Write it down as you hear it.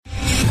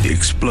The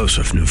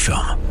explosive new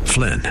film,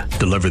 Flynn,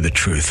 deliver the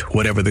truth,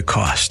 whatever the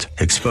cost,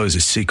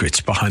 exposes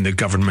secrets behind the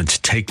government's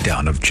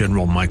takedown of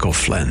General Michael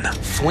Flynn.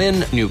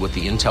 Flynn knew what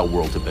the intel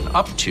world had been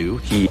up to.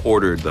 He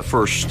ordered the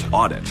first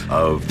audit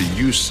of the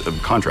use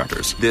of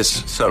contractors.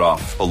 This set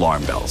off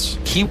alarm bells.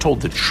 He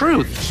told the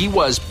truth. He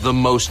was the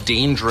most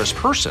dangerous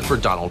person for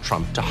Donald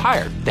Trump to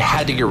hire. They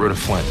had to get rid of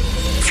Flynn.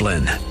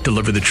 Flynn,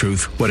 deliver the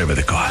truth, whatever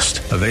the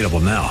cost. Available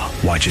now.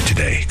 Watch it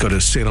today. Go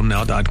to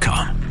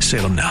salemnow.com.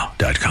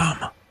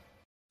 salemnow.com.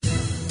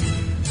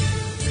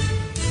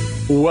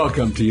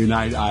 Welcome to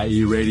Unite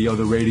IE Radio,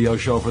 the radio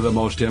show for the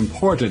most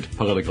important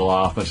political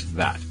office,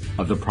 that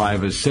of the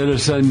private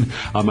citizen.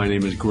 My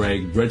name is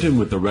Greg Brittain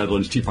with the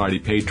Redlands Tea Party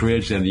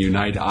Patriots and the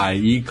Unite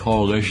IE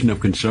coalition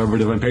of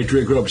conservative and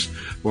patriot groups,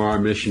 where our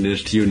mission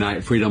is to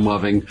unite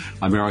freedom-loving,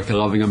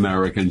 America-loving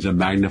Americans and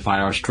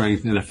magnify our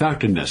strength and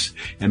effectiveness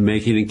in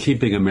making and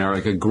keeping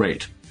America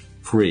great,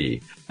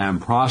 free, and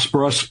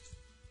prosperous.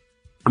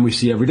 And we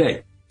see every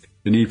day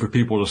the need for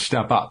people to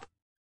step up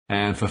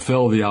and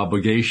fulfill the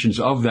obligations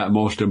of that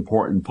most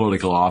important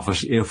political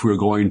office if we're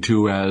going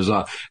to,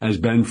 as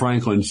Ben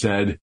Franklin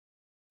said,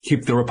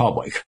 keep the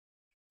republic.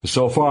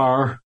 So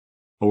far,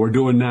 what we're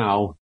doing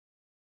now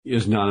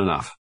is not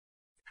enough.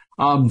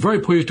 I'm very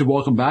pleased to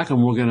welcome back,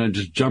 and we're going to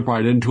just jump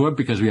right into it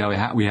because we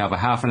have a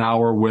half an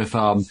hour with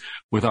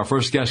our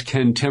first guest,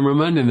 Ken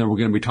Timmerman, and then we're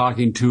going to be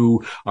talking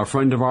to a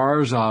friend of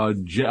ours,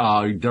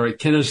 Derek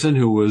Kinnison,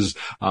 who was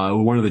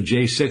one of the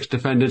J6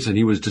 defendants, and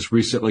he was just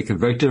recently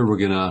convicted. We're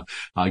going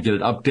to get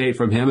an update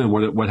from him and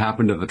what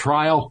happened at the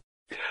trial.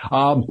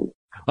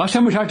 Last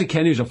time we talked to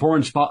Ken, he was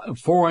a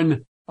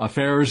foreign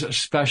affairs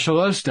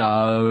specialist,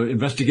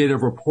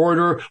 investigative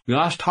reporter. We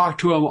last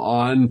talked to him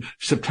on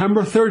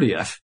September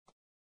 30th.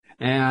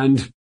 And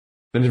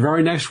then the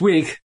very next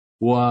week,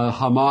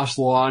 Hamas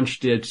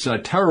launched its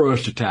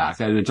terrorist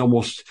attack, and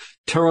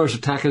terrorist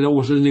attack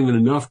isn't even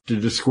enough to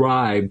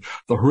describe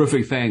the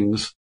horrific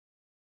things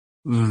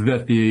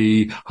that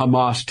the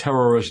Hamas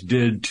terrorists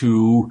did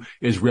to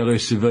Israeli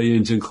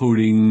civilians,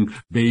 including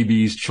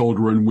babies,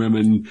 children,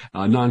 women,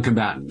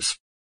 non-combatants.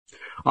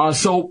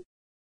 So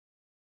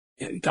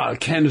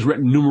Ken has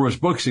written numerous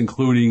books,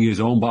 including his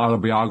own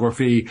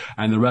autobiography,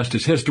 and the rest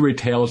is history,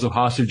 Tales of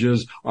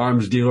Hostages,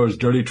 Arms Dealers,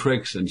 Dirty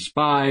Tricks, and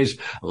Spies,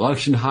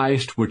 Election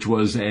Heist, which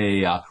was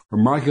a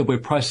remarkably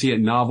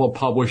prescient novel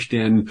published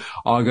in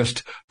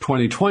August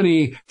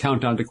 2020,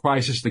 Countdown to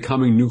Crisis, The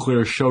Coming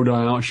Nuclear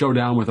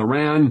Showdown with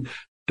Iran,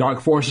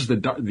 Dark Forces,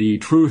 the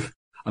Truth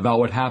About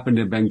What Happened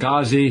in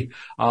Benghazi.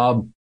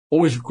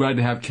 Always glad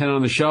to have Ken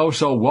on the show.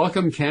 So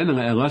welcome, Ken, and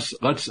let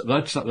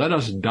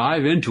us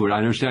dive into it. I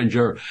understand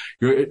you're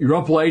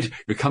up late.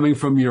 You're coming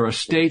from your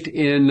estate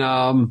in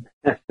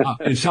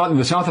the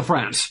south of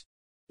France.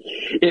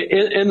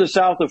 In the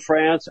south of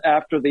France,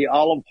 after the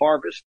olive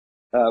harvest,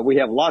 we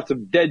have lots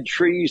of dead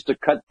trees to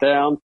cut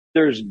down.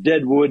 There's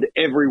dead wood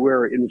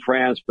everywhere in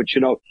France, but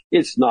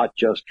it's not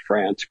just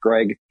France,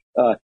 Greg.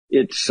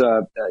 It's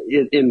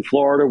in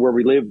Florida where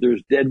we live.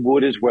 There's dead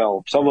wood as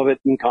well. Some of it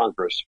in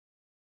Congress.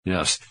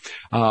 Yes.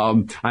 A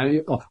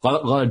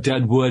lot of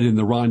dead wood in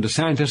the Ron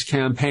DeSantis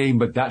campaign,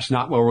 but that's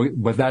not where we are.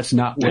 But that's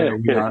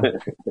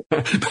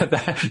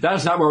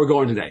not where we're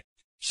going today.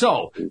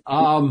 So,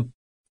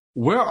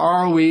 where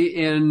are we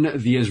in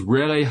the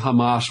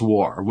Israeli-Hamas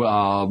war?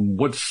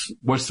 What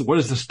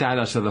is the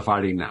status of the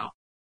fighting now?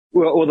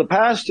 Well, the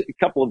past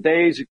couple of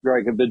days,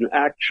 Greg, have been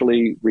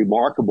actually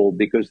remarkable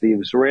because the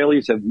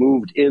Israelis have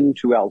moved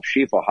into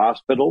Al-Shifa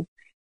Hospital.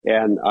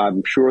 And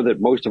I'm sure that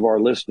most of our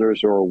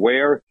listeners are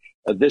aware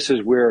this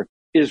is where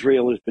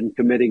Israel has been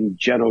committing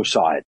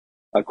genocide,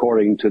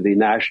 according to the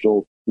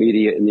national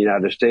media in the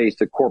United States,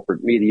 the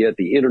corporate media,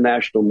 the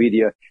international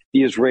media.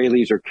 The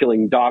Israelis are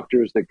killing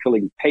doctors, they're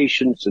killing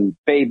patients and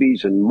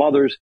babies and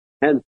mothers.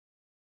 And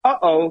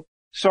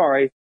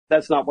sorry,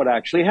 that's not what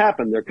actually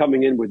happened. They're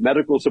coming in with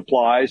medical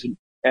supplies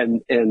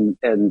and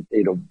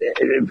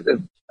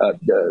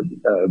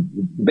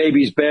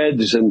babies'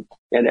 beds and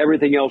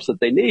everything else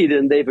that they need,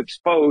 and they've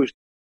exposed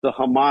the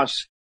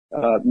Hamas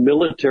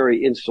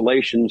military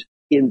installations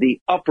in the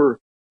upper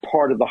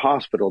part of the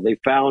hospital. They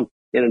found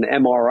in an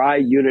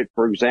MRI unit,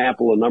 for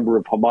example, a number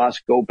of Hamas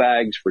go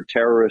bags for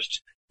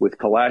terrorists with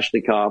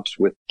Kalashnikovs,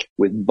 with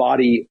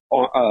body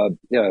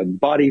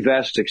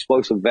vests,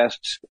 explosive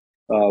vests,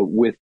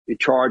 with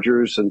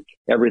chargers and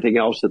everything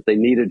else that they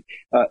needed.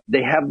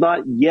 They have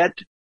not yet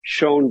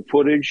shown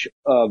footage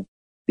of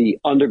the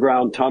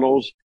underground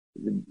tunnels.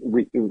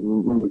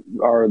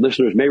 Our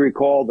listeners may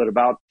recall that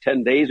about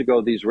 10 days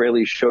ago, the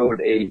Israelis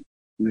showed a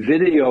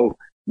video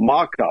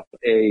mock-up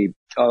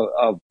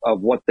of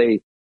what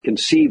they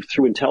conceived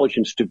through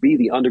intelligence to be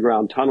the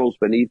underground tunnels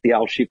beneath the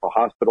Al-Shifa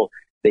Hospital.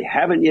 They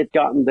haven't yet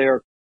gotten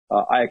there.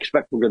 I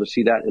expect we're going to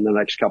see that in the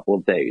next couple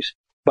of days.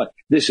 But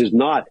this is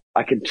not,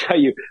 I can tell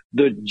you,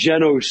 the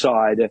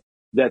genocide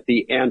that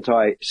the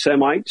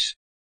anti-Semites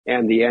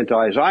and the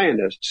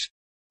anti-Zionists,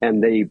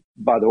 and they,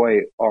 by the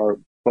way, are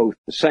both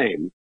the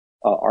same,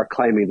 are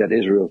claiming that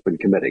Israel's been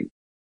committing.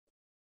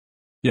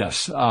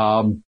 Yes.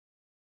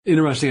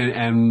 interesting,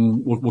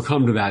 and we'll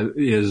come to that,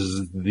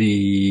 is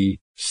the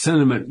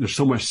sentiment. There's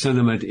so much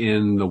sentiment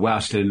in the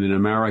West and in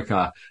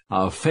America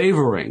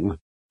favoring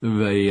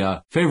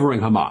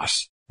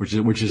Hamas, which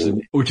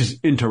is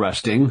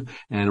interesting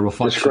and a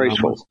reflection.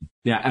 Disgraceful.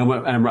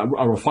 And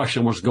a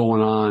reflection of what's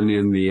going on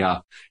in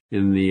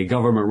the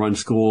government-run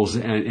schools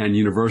and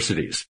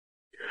universities.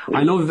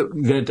 I know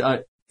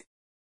that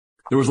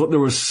there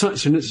was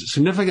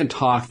significant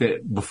talk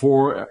that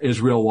before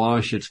Israel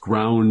launched its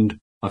ground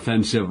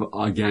offensive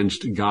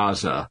against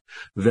Gaza,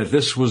 that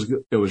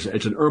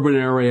it's an urban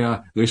area,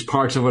 at least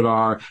parts of it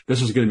are,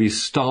 this was going to be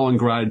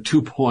Stalingrad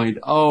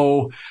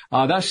 2.0.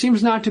 That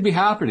seems not to be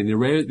happening. The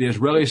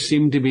Israelis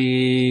seem to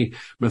be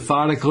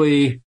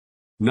methodically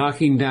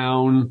knocking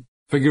down,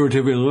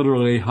 figuratively and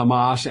literally,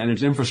 Hamas and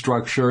its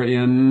infrastructure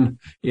in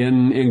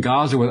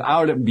Gaza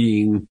without it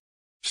being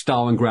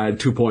Stalingrad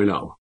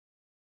 2.0.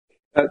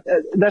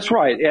 That's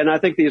right. And I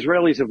think the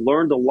Israelis have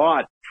learned a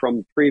lot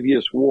from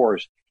previous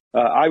wars.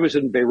 I was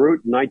in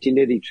Beirut in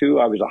 1982.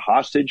 I was a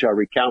hostage. I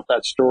recount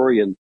that story,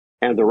 and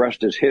the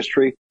rest is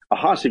history. A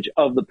hostage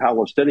of the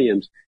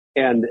Palestinians.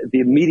 And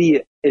the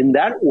media in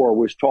that war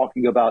was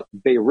talking about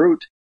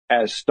Beirut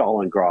as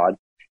Stalingrad.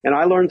 And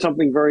I learned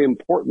something very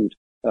important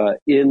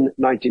in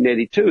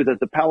 1982,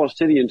 that the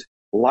Palestinians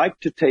like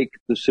to take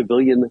the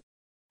civilian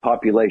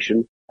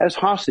population as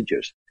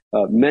hostages.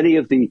 Many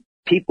of the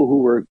people who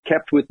were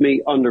kept with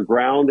me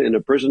underground in a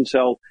prison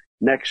cell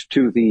next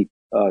to the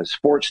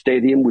sports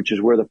stadium, which is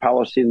where the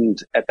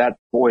Palestinians at that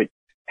point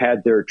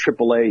had their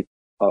AAA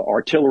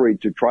artillery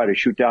to try to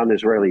shoot down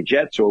Israeli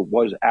jets. So it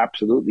was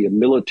absolutely a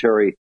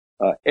military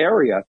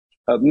area.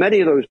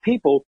 Many of those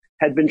people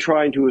had been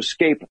trying to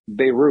escape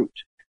Beirut.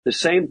 The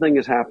same thing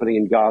is happening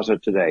in Gaza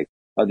today.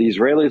 The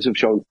Israelis have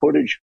shown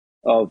footage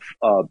of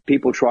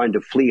people trying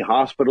to flee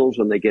hospitals,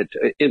 and they get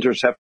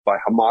intercepted by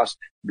Hamas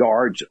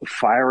guards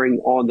firing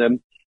on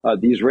them.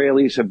 The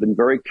Israelis have been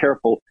very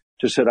careful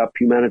to set up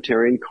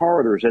humanitarian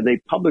corridors, and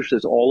they publish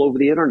this all over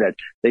the internet.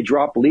 They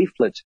drop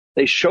leaflets.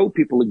 They show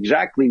people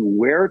exactly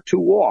where to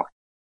walk.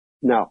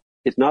 Now,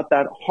 it's not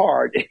that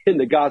hard in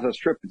the Gaza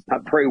Strip. It's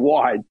not very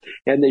wide.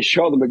 And they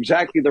show them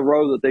exactly the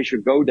road that they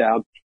should go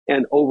down.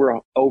 And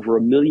over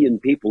 1 million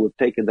people have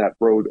taken that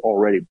road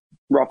already,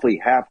 roughly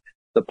half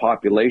the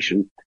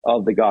population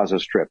of the Gaza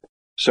Strip.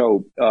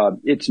 So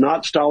it's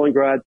not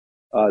Stalingrad.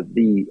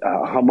 The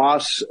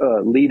Hamas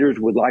leaders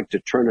would like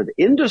to turn it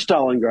into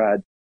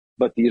Stalingrad,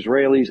 but the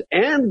Israelis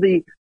and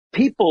the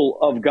people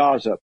of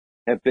Gaza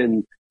have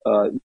been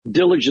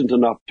diligent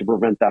enough to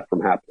prevent that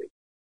from happening.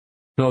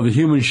 So the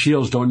human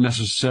shields don't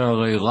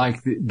necessarily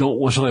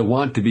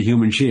want to be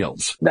human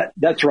shields.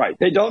 That's right.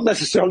 They don't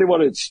necessarily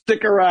want to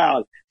stick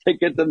around to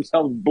get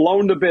themselves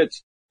blown to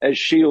bits as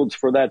shields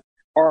for that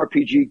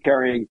RPG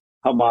carrying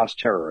Hamas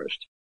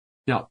terrorist.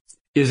 Now,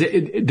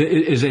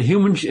 if a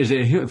human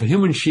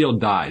shield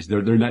dies,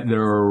 they're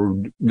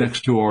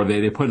next to, or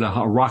they put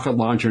a rocket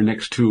launcher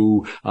next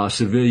to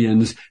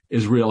civilians.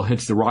 Israel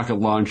hits the rocket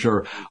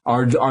launcher.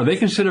 Are they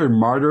considered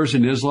martyrs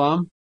in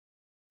Islam?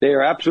 They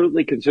are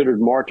absolutely considered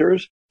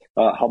martyrs.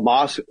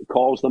 Hamas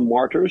calls them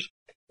martyrs,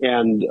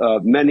 and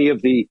many of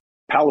the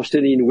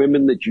Palestinian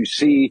women that you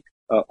see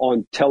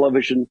on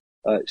television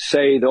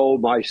say, "Oh,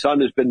 my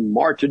son has been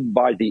martyred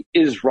by the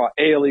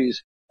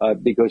Israelis,"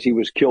 because he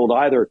was killed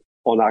either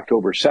on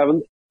October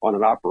 7th on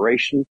an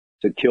operation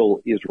to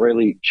kill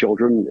Israeli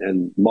children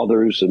and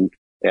mothers and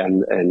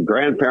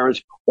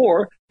grandparents,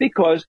 or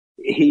because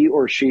he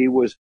or she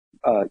was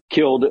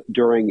killed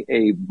during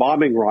a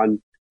bombing run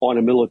on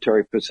a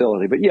military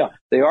facility. But yeah,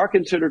 they are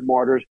considered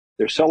martyrs.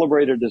 They're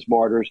celebrated as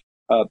martyrs.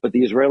 But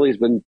the Israelis have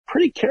been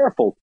pretty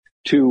careful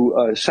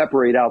to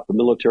separate out the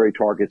military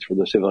targets from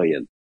the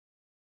civilian.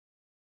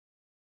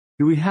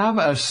 Do we have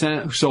a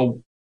sense?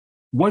 So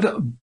what,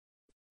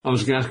 I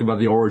was going to ask about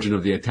the origin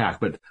of the attack,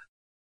 but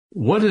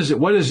what is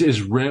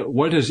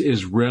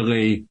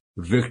Israeli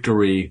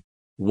victory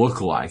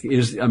look like?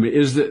 Is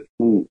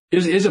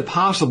it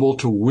possible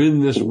to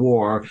win this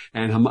war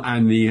and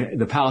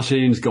the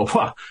Palestinians go,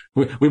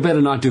 we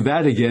better not do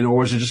that again,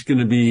 or is it just going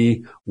to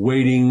be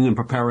waiting and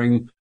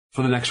preparing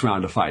for the next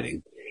round of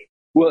fighting?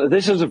 Well,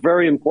 this is a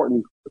very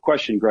important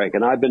question, Greg,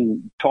 and I've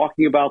been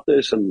talking about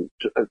this and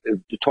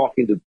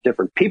talking to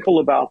different people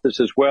about this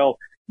as well.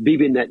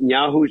 Bibi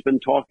Netanyahu has been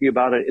talking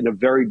about it in a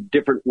very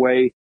different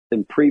way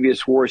than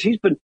previous wars. He's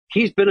been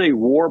a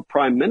war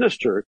prime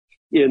minister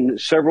in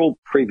several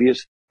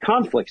previous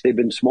conflicts. They've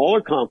been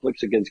smaller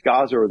conflicts against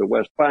Gaza or the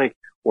West Bank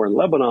or in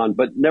Lebanon,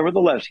 but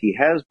nevertheless, he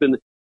has been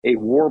a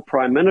war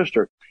prime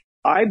minister.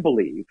 I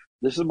believe,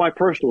 this is my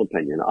personal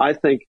opinion, I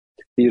think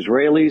the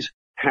Israelis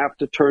have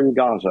to turn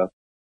Gaza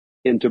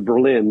into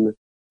Berlin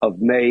of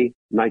May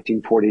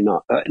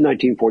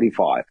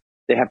 1945.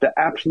 They have to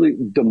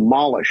absolutely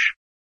demolish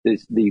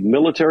the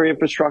military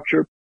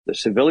infrastructure, the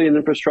civilian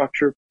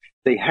infrastructure.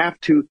 They have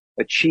to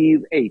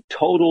achieve a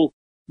total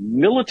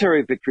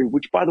military victory,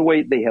 which, by the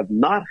way, they have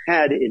not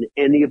had in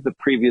any of the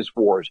previous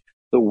wars.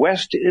 The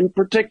West in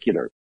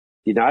particular,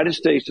 the United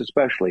States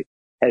especially,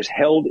 has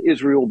held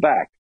Israel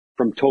back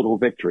from total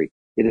victory.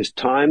 It is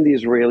time the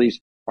Israelis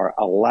are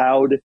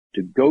allowed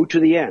to go to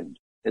the end.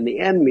 And the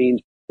end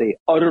means they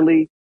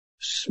utterly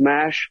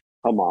smash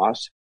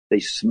Hamas. They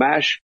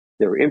smash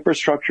their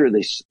infrastructure.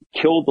 They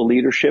kill the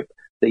leadership.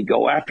 They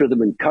go after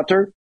them in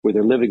Qatar, where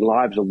they're living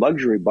lives of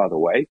luxury, by the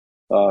way.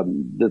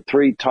 The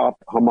three top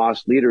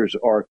Hamas leaders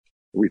are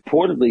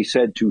reportedly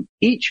said to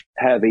each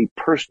have a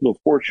personal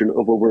fortune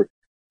of over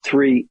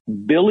 $3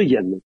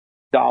 billion.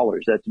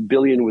 That's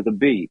billion with a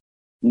B.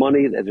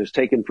 Money that is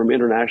taken from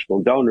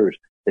international donors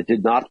that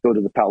did not go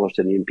to the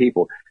Palestinian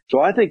people.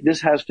 So I think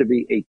this has to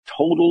be a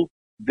total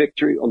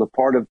victory on the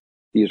part of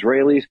the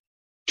Israelis,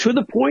 to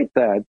the point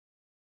that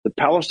the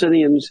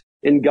Palestinians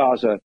in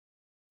Gaza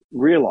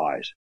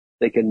realize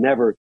they can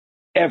never,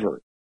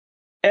 ever,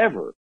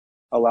 ever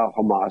allow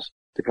Hamas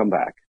to come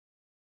back.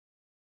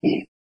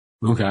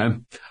 Okay.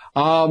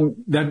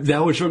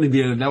 That would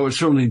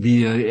certainly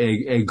be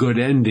a good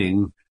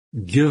ending,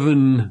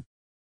 given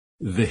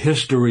the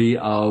history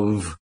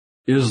of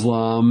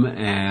Islam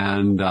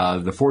and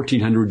the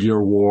 1400-year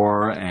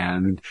war,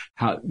 and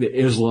how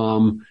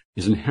Islam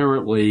is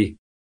inherently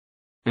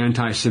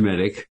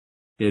anti-Semitic.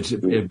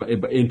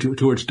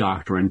 To its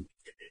doctrine.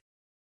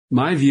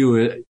 My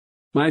view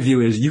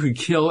is you could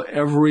kill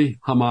every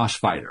Hamas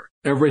fighter,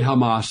 every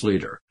Hamas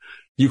leader.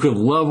 You could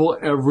level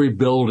every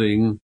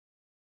building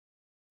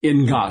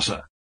in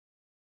Gaza.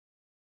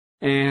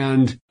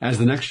 And as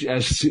next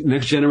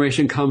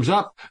generation comes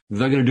up,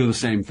 they're going to do the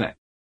same thing.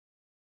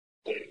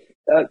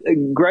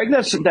 Greg,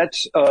 that's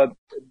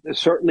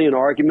certainly an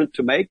argument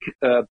to make.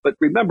 But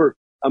remember,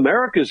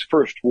 America's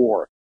first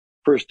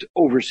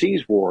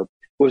overseas war,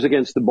 was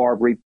against the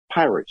Barbary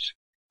pirates.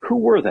 Who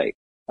were they?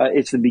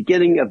 It's the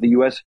beginning of the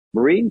U.S.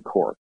 Marine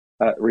Corps.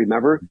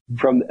 Remember,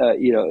 from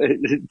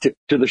to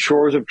the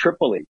shores of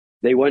Tripoli.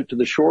 They went to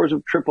the shores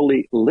of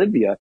Tripoli,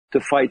 Libya,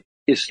 to fight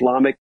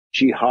Islamic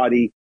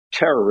jihadi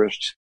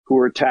terrorists who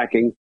were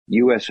attacking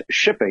U.S.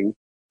 shipping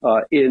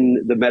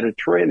in the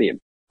Mediterranean.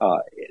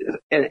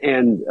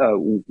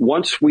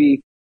 Once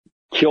we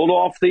killed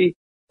off the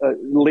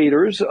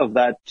leaders of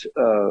that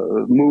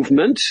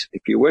movement,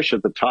 if you wish,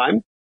 at the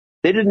time,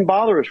 they didn't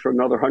bother us for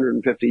another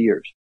 150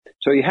 years.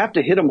 So you have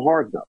to hit them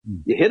hard enough.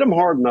 You hit them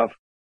hard enough,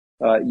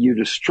 you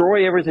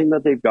destroy everything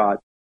that they've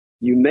got.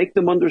 You make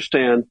them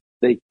understand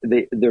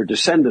their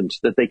descendants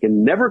that they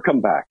can never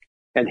come back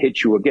and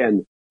hit you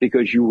again,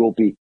 because you will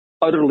be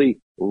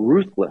utterly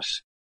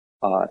ruthless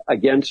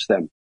against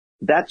them.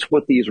 That's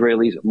what the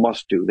Israelis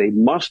must do. They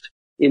must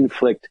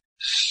inflict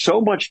so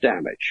much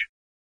damage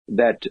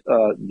that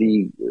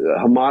the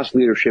Hamas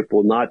leadership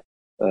will not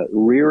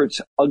rear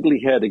its ugly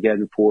head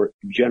again for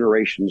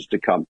generations to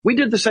come. We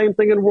did the same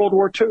thing in World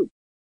War II.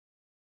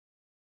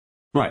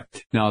 Right.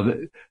 Now,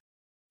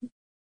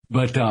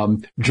 but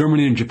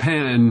Germany and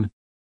Japan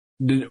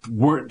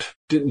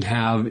didn't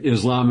have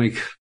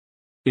Islamic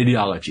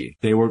ideology.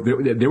 They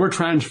were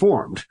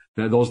transformed.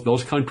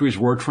 Those countries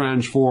were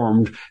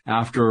transformed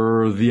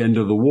after the end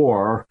of the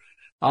war.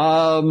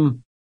 The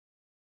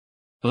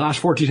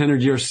last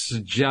 1400 years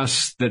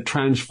suggests that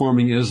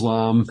transforming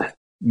Islam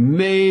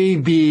may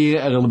be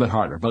a little bit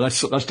harder, but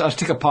let's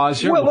take a pause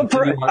here. Well,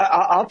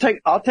 I'll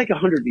take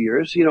 100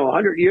 years.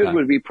 100 years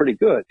would be pretty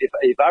good.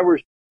 If I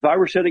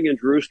were sitting in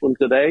Jerusalem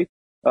today,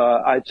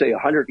 I'd say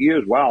 100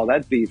 years. Wow,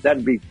 that'd be.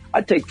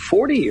 I'd take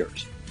 40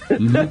 years.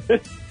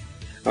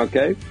 Mm-hmm.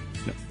 Okay.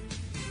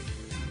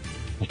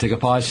 We'll take a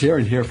pause here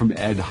and hear from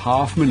Ed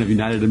Hoffman of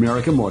United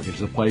American Mortgage,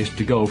 the place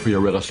to go for your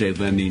real estate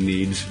lending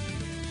needs.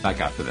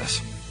 Back after this.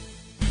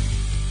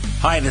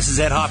 Hi, this is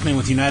Ed Hoffman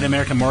with United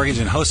American Mortgage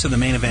and host of The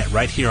Main Event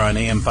right here on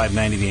AM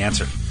 590 The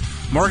Answer.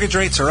 Mortgage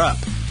rates are up,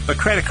 but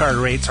credit card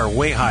rates are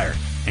way higher,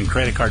 and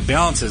credit card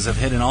balances have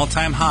hit an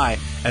all-time high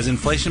as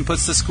inflation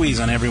puts the squeeze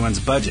on everyone's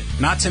budget.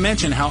 Not to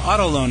mention how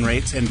auto loan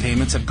rates and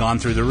payments have gone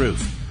through the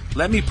roof.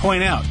 Let me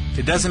point out,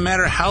 it doesn't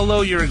matter how low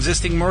your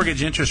existing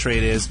mortgage interest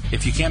rate is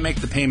if you can't make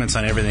the payments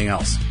on everything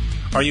else.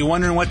 Are you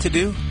wondering what to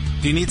do?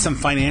 Do you need some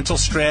financial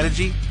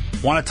strategy?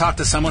 Want to talk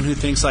to someone who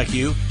thinks like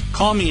you?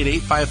 Call me at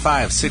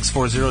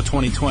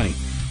 855-640-2020.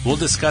 We'll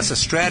discuss a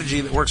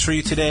strategy that works for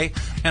you today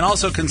and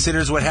also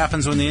considers what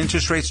happens when the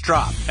interest rates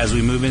drop as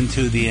we move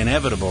into the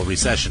inevitable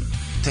recession.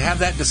 To have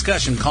that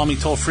discussion, call me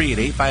toll-free at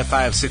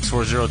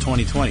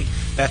 855-640-2020.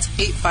 That's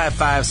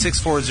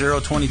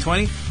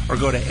 855-640-2020, or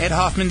go to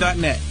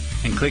edhoffman.net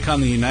and click on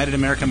the United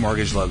American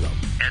Mortgage logo.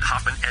 Ed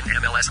Hoffman,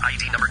 NMLS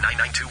ID number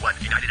 9921.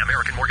 United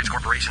American Mortgage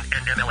Corporation,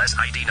 NMLS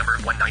ID number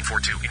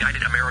 1942.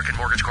 United American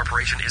Mortgage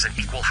Corporation is an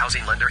equal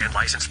housing lender and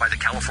licensed by the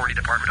California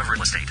Department of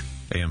Real Estate.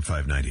 AM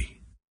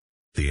 590,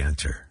 The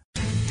Answer.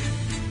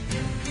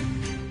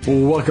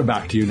 Welcome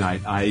back to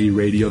Unite IE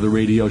Radio, the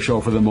radio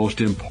show for the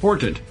most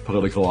important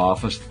political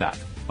office, that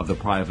of the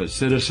private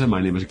citizen.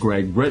 My name is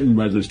Greg Brittain,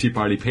 Redlands Tea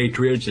Party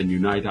Patriots and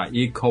Unite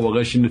IE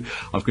coalition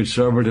of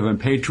conservative and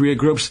patriot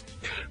groups.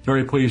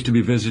 Very pleased to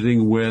be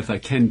visiting with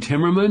Ken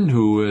Timmerman,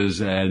 who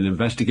is an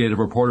investigative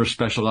reporter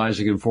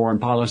specializing in foreign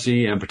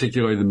policy and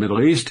particularly the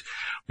Middle East.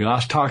 We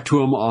last talked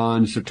to him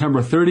on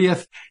September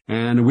 30th,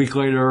 and a week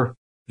later,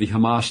 the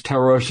Hamas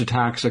terrorist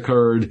attacks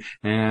occurred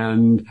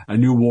and a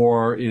new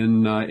war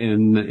in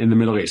the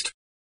Middle East.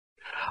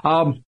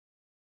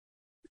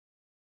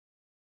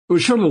 It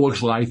surely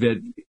looks like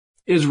that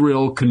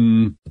Israel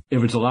can,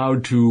 if it's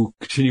allowed to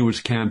continue its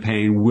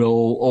campaign,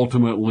 will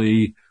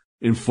ultimately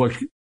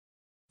inflict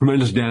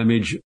tremendous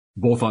damage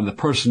both on the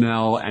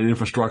personnel and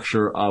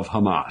infrastructure of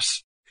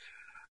Hamas.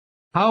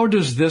 How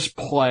does this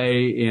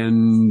play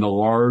in the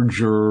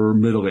larger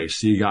Middle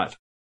East? So you got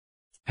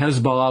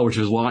Hezbollah, which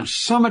has launched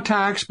some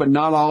attacks, but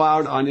not all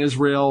out on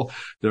Israel.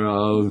 There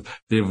have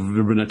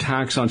been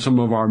attacks on some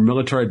of our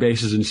military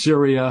bases in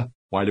Syria.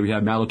 Why do we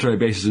have military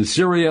bases in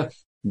Syria?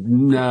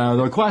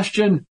 Another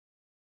question.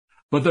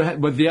 But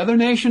the other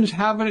nations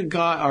haven't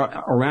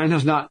Iran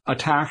has not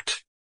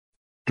attacked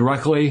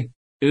directly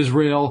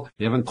Israel.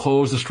 They haven't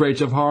closed the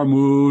Straits of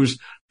Hormuz.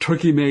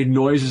 Turkey made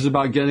noises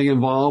about getting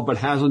involved, but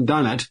hasn't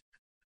done it.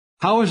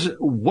 How is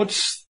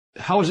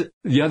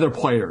the other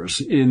players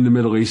in the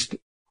Middle East?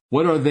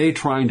 What are they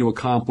trying to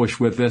accomplish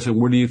with this? And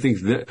what do you think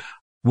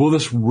will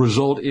this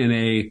result in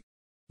a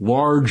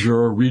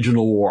larger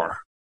regional war?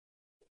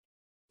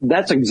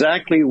 That's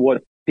exactly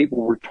what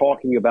people were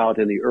talking about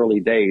in the early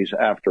days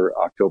after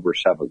October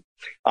 7th.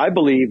 I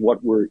believe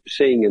what we're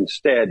seeing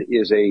instead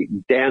is a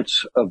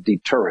dance of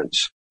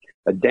deterrence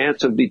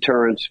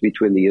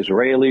between the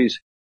Israelis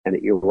and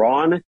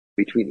Iran,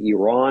 between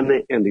Iran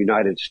and the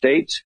United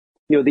States.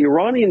 You know, the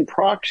Iranian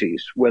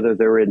proxies, whether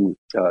they're in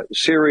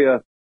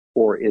Syria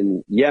or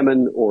in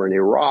Yemen or in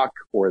Iraq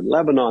or in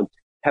Lebanon,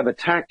 have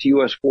attacked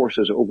U.S.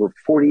 forces over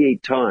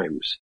 48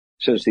 times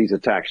since these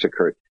attacks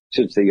occurred,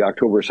 since the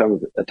October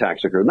 7th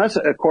attacks occurred. And that's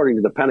according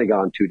to the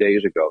Pentagon 2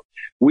 days ago.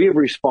 We have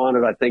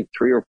responded, I think,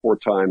 3 or 4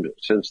 times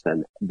since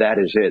then. That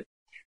is it.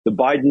 The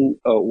Biden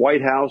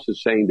White House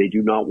is saying they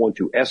do not want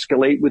to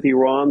escalate with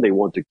Iran. They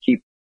want to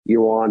keep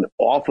Iran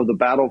off of the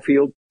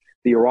battlefield.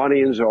 The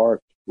Iranians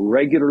are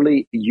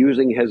regularly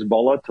using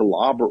Hezbollah to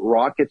lob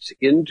rockets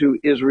into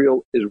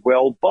Israel as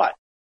well. But,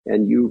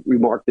 and you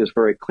remarked this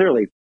very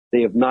clearly,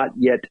 they have not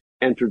yet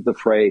entered the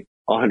fray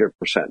 100%.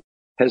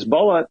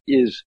 Hezbollah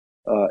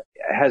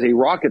has a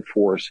rocket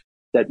force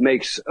that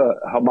makes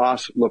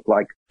Hamas look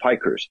like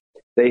pikers.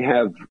 They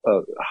have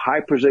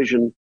high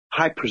precision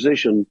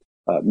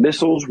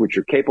missiles, which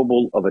are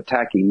capable of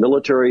attacking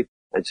military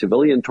and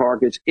civilian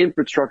targets,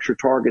 infrastructure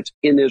targets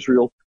in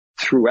Israel,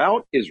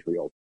 throughout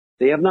Israel.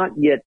 They have not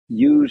yet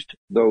used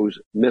those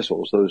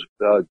missiles, those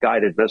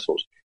guided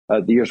missiles.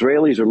 The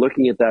Israelis are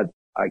looking at that,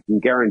 I can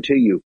guarantee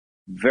you,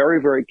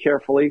 very, very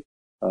carefully.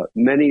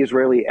 Many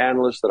Israeli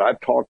analysts that I've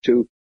talked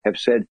to have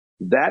said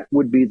that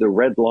would be the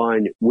red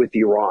line with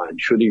Iran.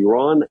 Should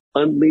Iran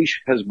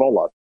unleash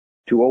Hezbollah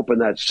to open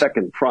that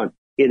second front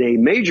in a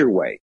major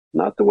way,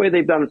 not the way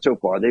they've done it so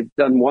far. They've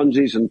done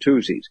onesies and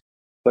twosies,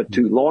 but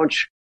to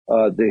launch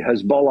the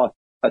Hezbollah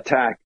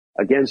attack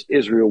against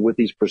Israel with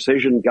these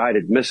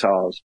precision-guided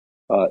missiles,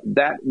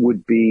 that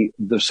would be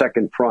the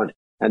second front,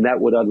 and that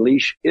would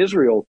unleash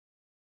Israel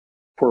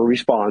for a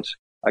response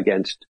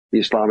against the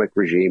Islamic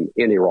regime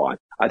in Iran.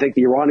 I think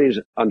the Iranians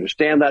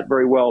understand that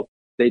very well.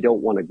 They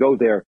don't want to go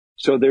there.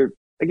 So they're,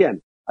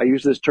 again, I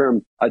use this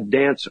term, a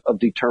dance of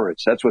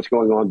deterrence. That's what's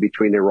going on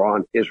between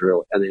Iran,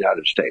 Israel, and the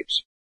United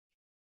States.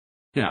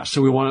 Yeah,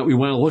 so we want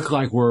to look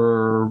like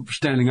we're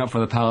standing up for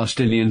the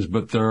Palestinians,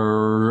 but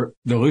they're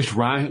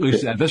at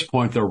least at this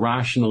point they're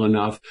rational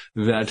enough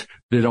that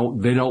they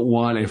don't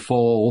want a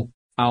full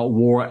out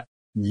war, at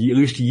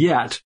least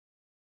yet,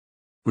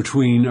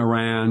 between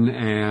Iran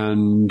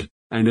and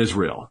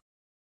Israel.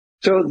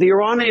 So the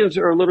Iranians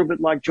are a little bit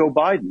like Joe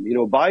Biden. You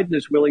know, Biden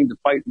is willing to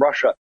fight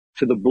Russia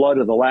to the blood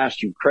of the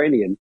last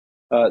Ukrainian.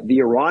 The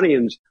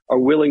Iranians are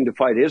willing to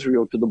fight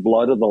Israel to the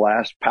blood of the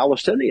last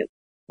Palestinian.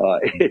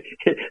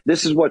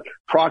 This is what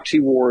proxy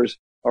wars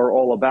are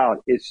all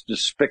about. It's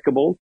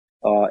despicable.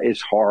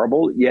 It's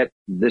horrible. Yet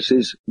this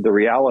is the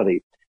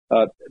reality.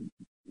 I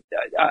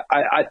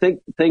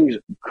think things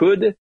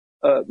could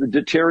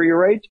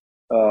deteriorate.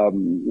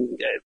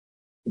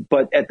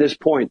 But at this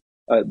point,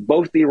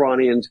 both the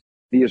Iranians,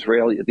 the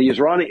Israelis, the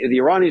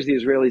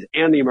Israelis,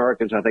 and the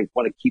Americans, I think,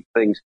 want to keep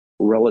things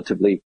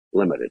relatively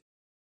limited.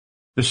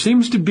 There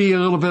seems to be a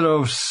little bit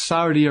of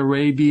Saudi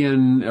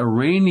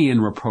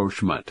Arabian-Iranian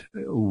rapprochement.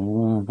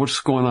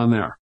 What's going on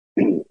there?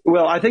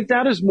 Well, I think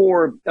that is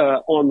more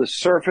on the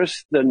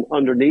surface than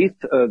underneath.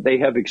 They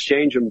have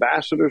exchanged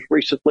ambassadors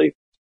recently,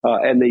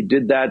 and they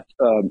did that,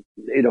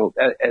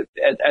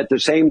 at the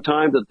same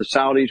time that the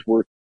Saudis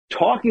were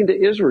talking to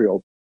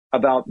Israel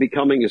about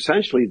becoming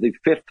essentially the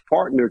fifth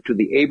partner to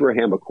the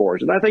Abraham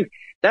Accords. And I think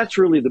that's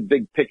really the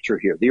big picture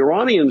here. The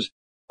Iranians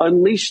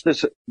unleashed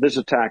this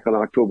attack on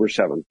October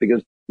 7th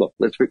because, look,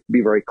 let's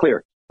be very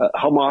clear.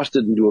 Hamas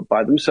didn't do it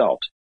by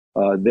themselves.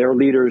 Their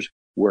leaders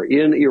were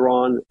in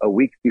Iran a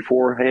week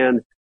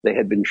beforehand. They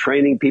had been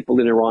training people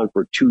in Iran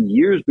for 2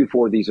 years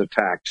before these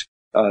attacks.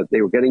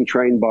 They were getting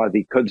trained by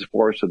the Quds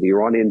Force of the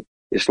Iranian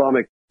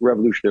Islamic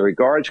Revolutionary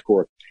Guards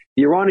Corps.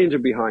 The Iranians are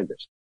behind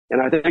this.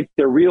 And I think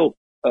their real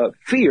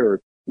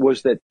fear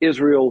was that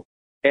Israel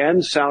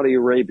and Saudi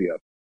Arabia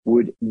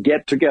would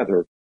get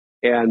together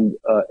and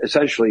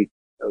essentially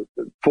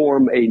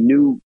form a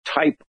new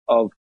type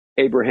of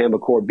Abraham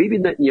Accord. Bibi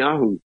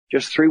Netanyahu,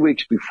 just 3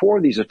 weeks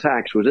before these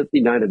attacks, was at the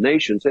United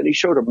Nations, and he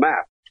showed a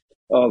map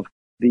of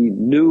the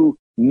new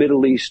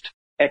Middle East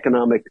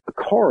economic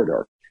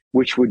corridor,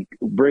 which would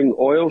bring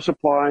oil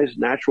supplies,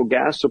 natural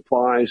gas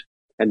supplies,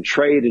 and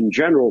trade in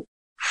general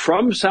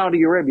from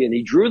Saudi Arabia. And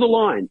he drew the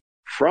line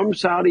from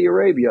Saudi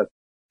Arabia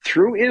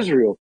through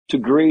Israel to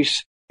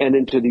Greece and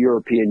into the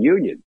European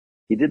Union.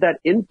 He did that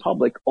in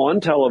public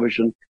on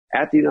television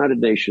at the United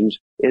Nations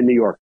in New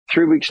York.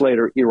 3 weeks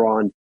later,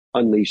 Iran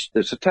unleashed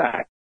this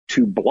attack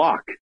to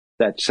block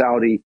that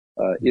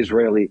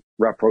Saudi-Israeli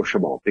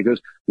rapprochement. Because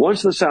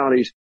once the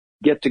Saudis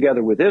get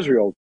together with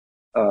Israel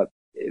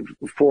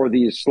for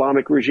the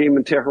Islamic regime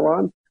in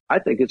Tehran, I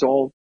think it's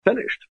all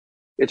finished.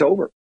 It's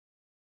over.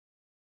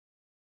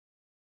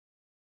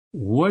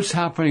 What's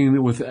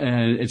happening with,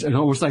 it's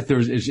almost like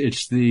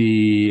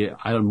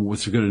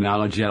what's a good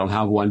analogy? I don't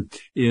have one,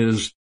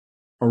 is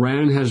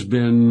Iran has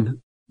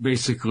been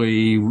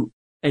basically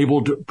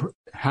able to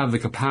have the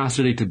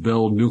capacity to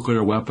build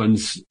nuclear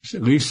weapons,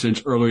 at least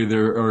since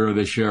earlier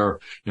this year,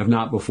 if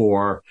not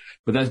before.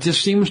 But that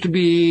just seems to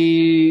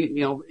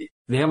be,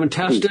 they haven't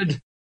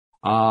tested.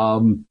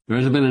 There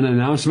hasn't been an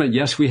announcement.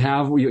 Yes, we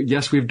have.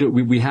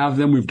 We have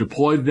them. We've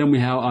deployed them. We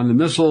have on the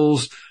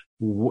missiles.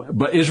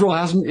 But Israel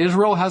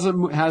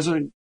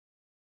hasn't.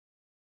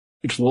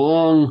 Its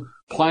long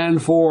plan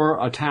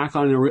for attack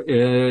on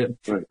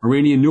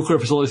Iranian nuclear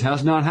facilities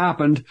has not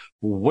happened.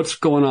 What's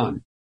going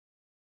on?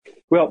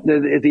 Well,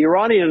 the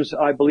Iranians,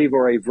 I believe,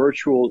 are a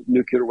virtual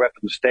nuclear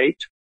weapon state.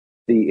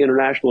 The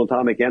International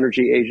Atomic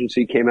Energy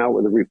Agency came out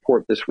with a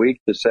report this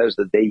week that says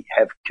that they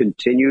have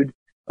continued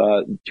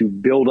to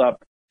build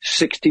up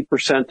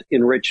 60%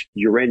 enriched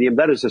uranium.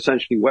 That is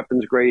essentially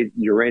weapons-grade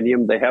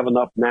uranium. They have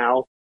enough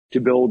now to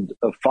build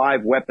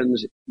 5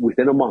 weapons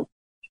within a month.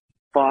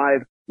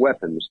 5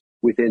 weapons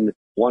within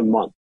 1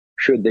 month,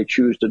 should they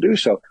choose to do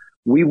so.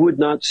 We would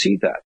not see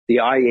that. The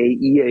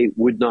IAEA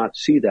would not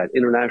see that.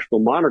 International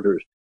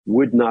monitors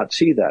would not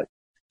see that.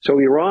 So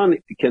Iran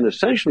can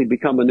essentially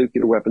become a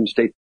nuclear weapon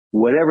state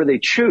whenever they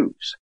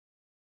choose.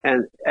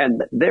 And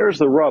there's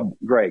the rub,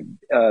 Greg.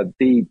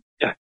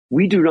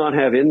 We do not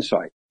have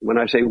insight. When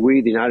I say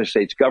we, the United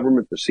States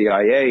government, the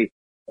CIA,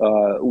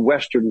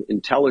 Western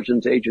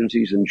intelligence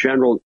agencies in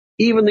general,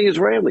 even the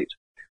Israelis,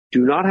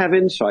 do not have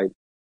insight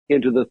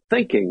into the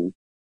thinking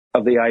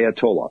of the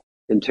Ayatollah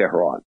in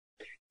Tehran.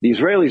 The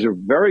Israelis are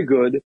very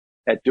good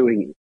at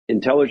doing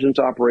intelligence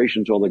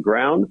operations on the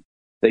ground.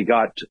 They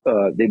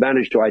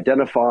managed to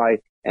identify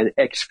and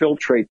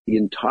exfiltrate the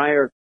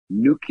entire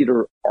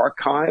nuclear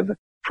archive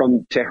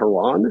from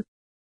Tehran.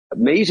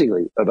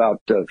 Amazingly,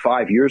 about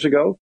 5 years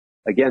ago.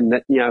 Again,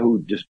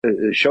 Netanyahu just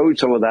showed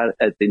some of that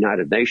at the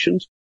United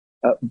Nations.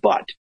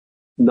 But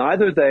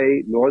neither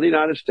they nor the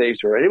United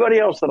States or anybody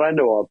else that I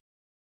know of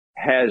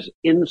has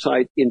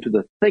insight into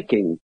the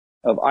thinking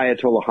of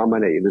Ayatollah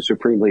Khamenei, the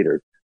supreme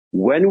leader.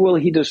 When will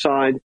he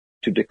decide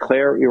to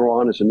declare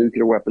Iran as a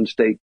nuclear weapon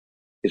state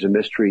is a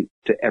mystery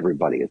to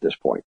everybody at this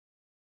point.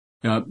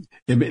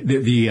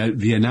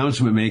 The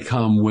announcement may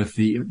come with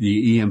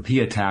the EMP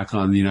attack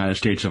on the United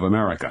States of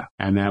America,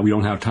 and that we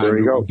don't have time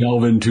to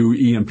delve into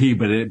EMP,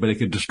 but it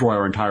could destroy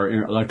our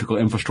entire electrical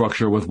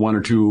infrastructure with 1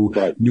 or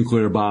 2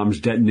 nuclear bombs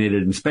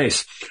detonated in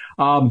space.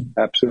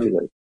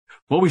 Absolutely.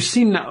 Well, we've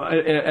seen now,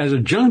 as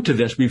adjunct to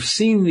this, we've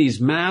seen these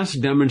mass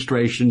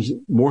demonstrations,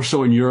 more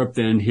so in Europe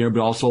than here,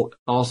 but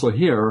also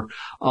here,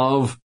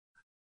 of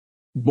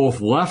both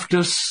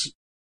leftists,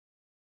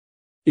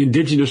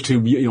 indigenous to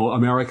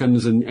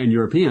Americans and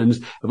Europeans,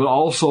 but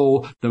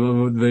also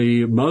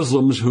the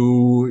Muslims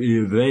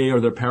who they or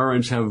their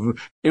parents have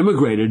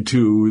immigrated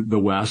to the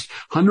West.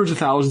 Hundreds of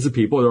thousands of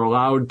people are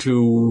allowed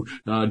to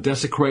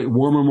desecrate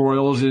war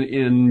memorials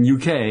in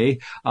UK.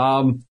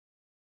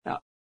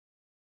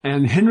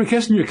 And Henry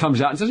Kissinger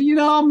comes out and says,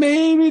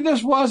 maybe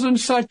this wasn't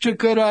such a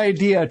good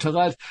idea to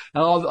let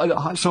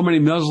so many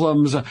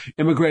Muslims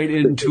immigrate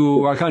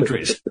into our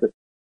countries.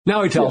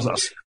 Now he tells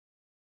us.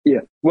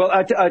 Yeah. Well,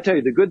 I tell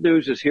you, the good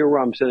news is here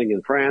where I'm sitting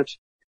in France,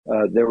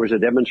 there was a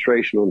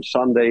demonstration on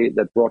Sunday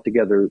that brought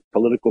together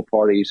political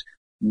parties,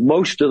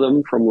 most of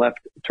them from left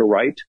to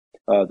right.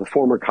 The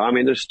former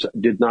communists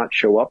did not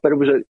show up, but it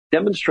was a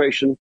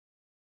demonstration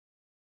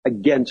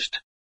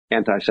against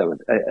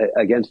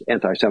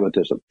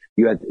anti-Semitism.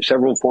 You had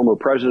several former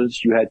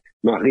presidents. You had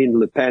Marine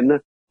Le Pen,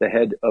 the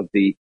head of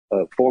the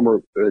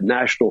former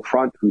National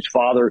Front, whose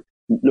father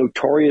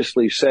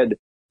notoriously said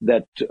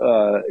that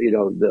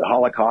the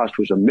Holocaust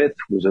was a myth,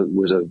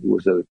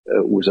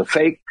 was a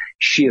fake.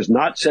 She has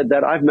not said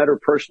that. I've met her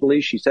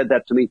personally. She said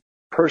that to me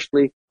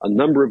personally a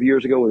number of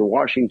years ago in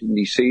Washington,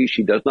 D.C.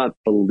 She does not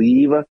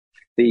believe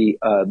the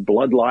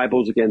blood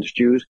libels against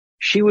Jews.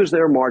 She was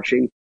there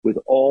marching with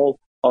all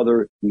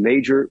other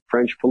major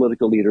French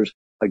political leaders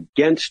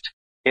against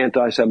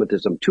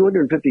anti-Semitism.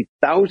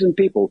 250,000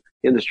 people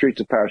in the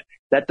streets of Paris.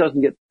 That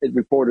doesn't get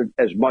reported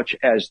as much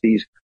as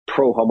these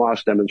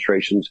pro-Hamas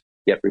demonstrations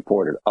get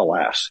reported,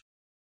 alas.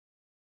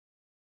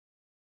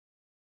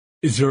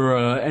 Is there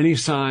any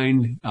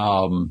sign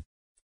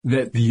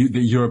that the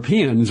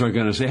Europeans are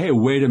going to say, hey,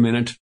 wait a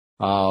minute,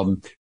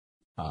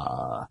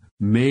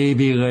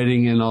 maybe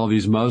letting in all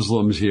these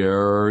Muslims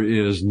here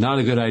is not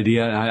a good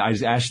idea? And I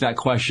asked that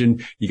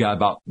question. You got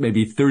about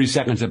maybe 30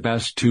 seconds at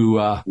best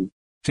to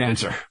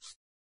answer.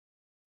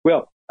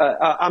 Well,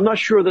 I'm not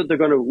sure that they're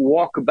going to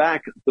walk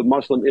back the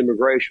Muslim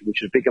immigration, which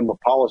has become a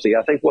policy.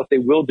 I think what they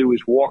will do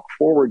is walk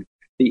forward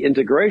the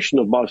integration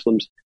of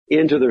Muslims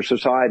into their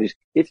societies.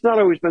 It's not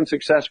always been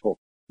successful.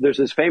 There's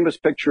this famous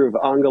picture of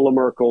Angela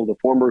Merkel, the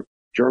former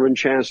German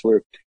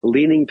chancellor,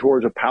 leaning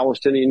towards a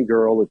Palestinian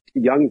girl, a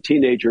young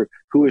teenager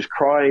who is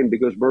crying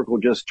because Merkel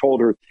just told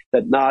her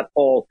that not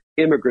all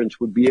immigrants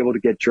would be able to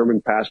get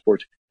German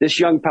passports. This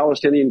young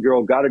Palestinian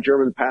girl got a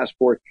German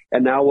passport,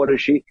 and now what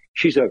is she?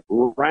 She's a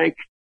rank,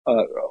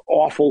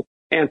 awful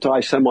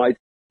anti-Semite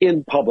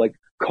in public,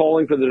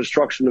 calling for the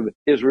destruction of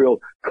Israel,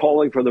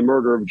 calling for the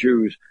murder of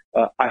Jews.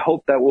 I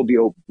hope that will be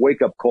a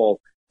wake-up call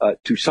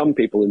to some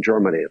people in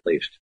Germany, at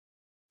least.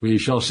 We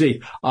shall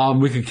see. I'd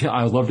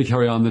love to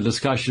carry on the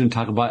discussion and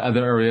talk about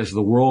other areas of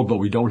the world, but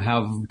we don't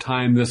have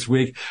time this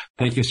week.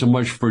 Thank you so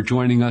much for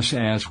joining us,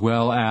 as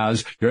well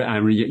as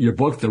your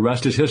book, The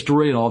Rest is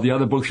History, and all the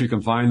other books. You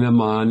can find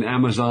them on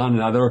Amazon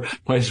and other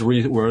places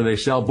where they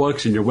sell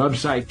books, and your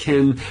website,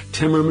 Ken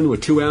Timmerman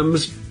with 2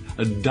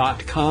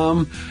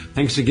 M's.com.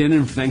 Thanks again,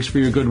 and thanks for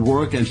your good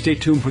work, and stay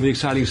tuned for the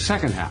exciting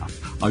second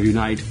half of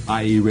Unite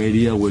IE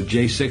Radio with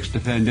J6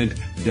 defendant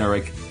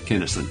Derek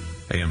Kinnison.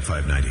 AM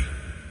 590.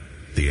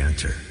 The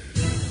Answer.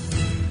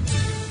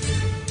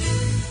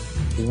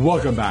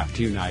 Welcome back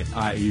to Unite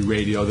IE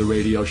Radio, the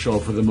radio show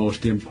for the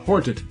most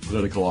important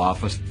political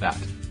office, that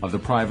of the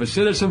private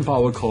citizen,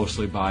 followed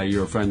closely by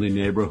your friendly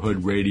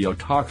neighborhood radio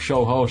talk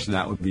show host, and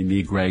that would be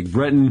me, Greg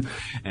Brittain.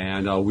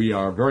 And we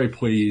are very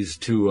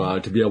pleased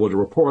to be able to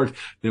report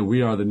that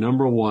we are the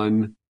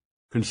able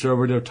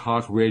conservative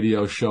talk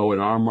radio show in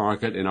our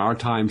market, in our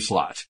time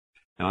slot.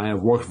 And I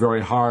have worked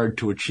very hard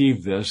to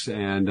achieve this,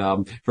 and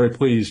very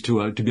pleased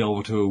to be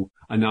able to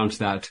announce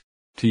that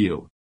to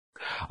you.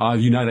 The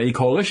United IE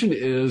Coalition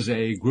is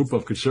a group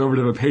of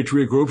conservative and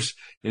patriot groups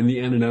in the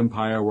Inland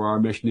Empire, where our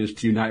mission is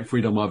to unite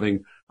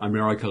freedom-loving,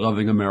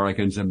 America-loving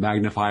Americans and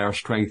magnify our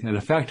strength and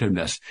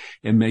effectiveness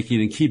in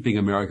making and keeping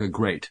America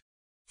great,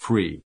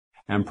 free,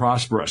 and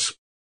prosperous.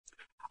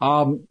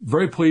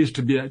 Very pleased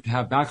to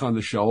have back on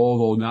the show,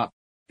 although not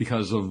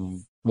because of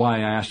why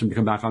I asked him to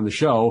come back on the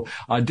show,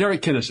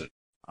 Derek Kinnison.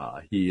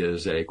 He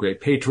is a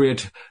great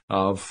patriot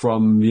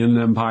from the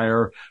Inland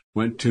Empire,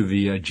 went to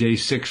the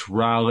J6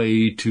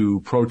 rally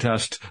to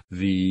protest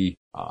the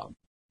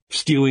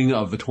stealing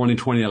of the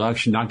 2020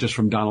 election, not just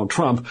from Donald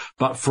Trump,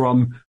 but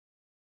from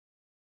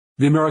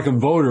the American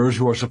voters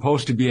who are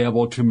supposed to be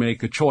able to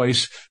make a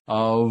choice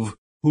of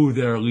who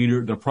their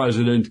leader, the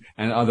president,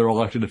 and other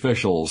elected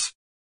officials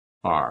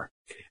are.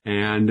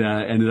 And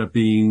ended up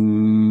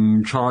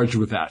being charged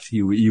with that.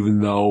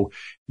 Even though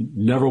he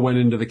never went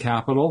into the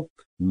Capitol,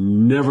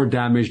 never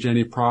damaged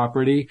any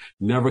property,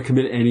 never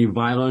committed any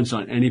violence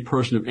on any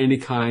person of any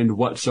kind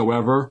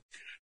whatsoever,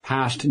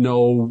 passed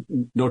no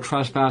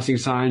trespassing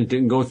signs,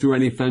 didn't go through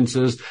any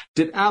fences,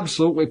 did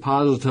absolutely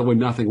positively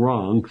nothing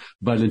wrong.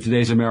 But in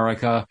today's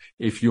America,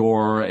 if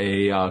you're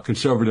a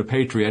conservative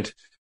patriot,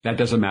 that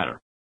doesn't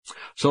matter.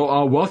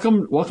 So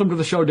welcome to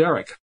the show,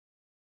 Derek.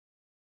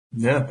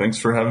 Yeah, thanks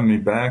for having me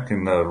back.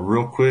 And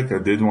real quick, I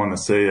did want to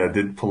say I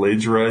did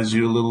plagiarize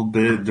you a little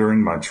bit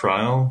during my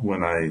trial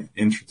when I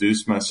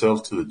introduced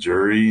myself to the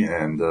jury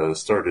and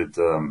started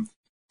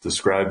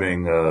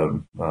describing a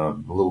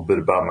little bit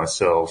about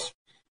myself.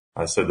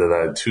 I said that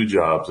I had 2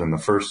 jobs, and the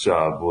first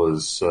job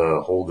was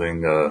holding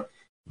the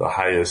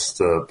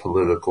highest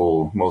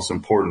most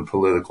important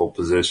political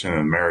position in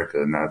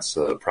America, and that's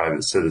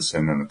private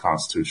citizen in the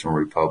constitutional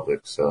republic.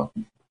 So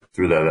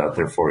threw that out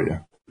there for you.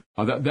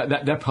 Oh,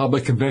 that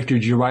probably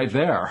convicted you right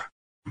there.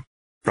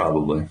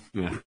 Probably.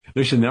 Yeah, at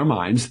least in their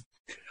minds.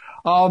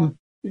 I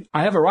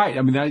have it right.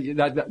 I mean,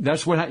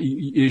 that's what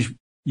you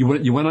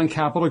went on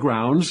Capitol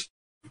grounds,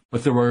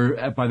 but there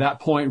were, by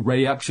that point,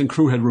 Ray Epps and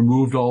crew had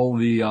removed all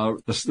the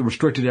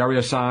restricted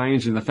area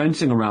signs and the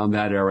fencing around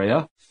that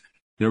area.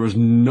 There was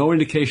no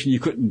indication you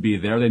couldn't be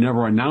there. They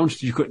never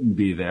announced you couldn't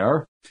be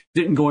there.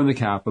 Didn't go in the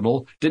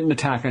Capitol. Didn't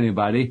attack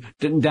anybody.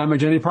 Didn't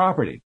damage any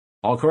property.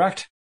 All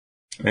correct?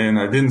 And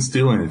I didn't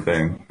steal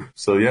anything.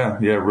 So yeah,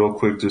 real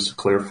quick, just to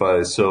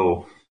clarify.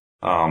 So,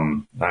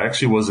 I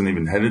actually wasn't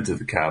even headed to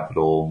the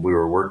Capitol. We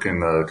were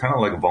working, kind of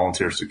like a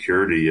volunteer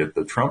security at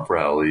the Trump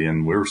rally,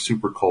 and we were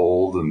super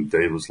cold and the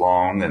day was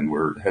long, and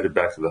we're headed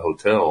back to the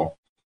hotel.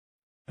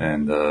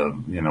 And,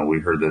 we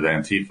heard that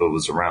Antifa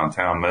was around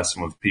town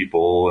messing with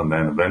people. And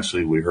then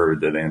eventually we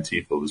heard that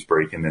Antifa was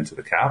breaking into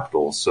the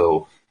Capitol.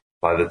 So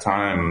by the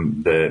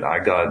time that I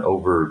got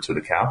over to the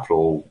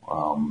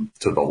Capitol,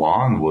 to the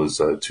lawn was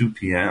 2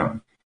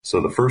 p.m. So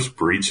the first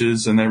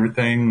breaches and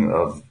everything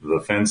of the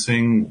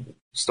fencing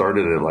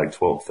started at like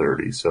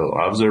 12:30. So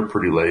I was there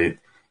pretty late.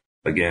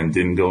 Again,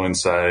 didn't go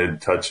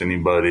inside, touch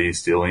anybody,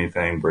 steal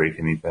anything, break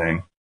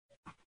anything.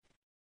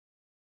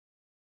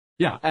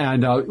 Yeah,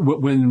 and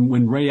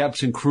when Ray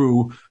Epps and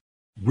crew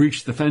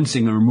breached the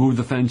fencing and removed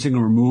the fencing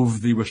and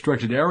removed the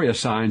restricted area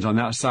signs on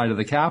that side of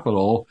the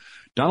Capitol,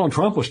 Donald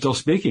Trump was still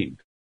speaking.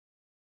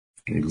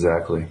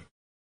 Exactly.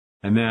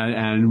 And then,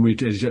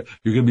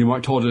 you're going to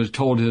be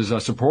told his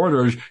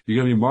supporters,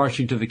 you're going to be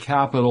marching to the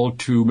Capitol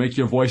to make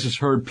your voices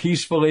heard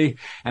peacefully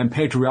and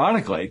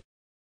patriotically.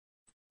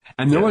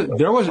 And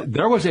there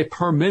was a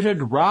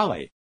permitted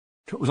rally.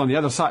 It was on the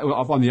other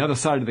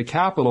side of the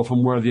Capitol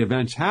from where the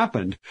events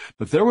happened.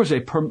 But there was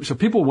so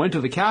people went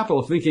to the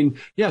Capitol thinking,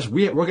 yes,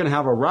 we're going to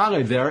have a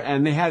rally there,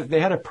 and they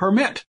had a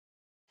permit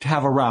to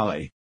have a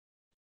rally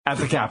at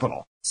the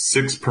Capitol.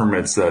 6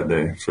 permits that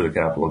day for the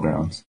Capitol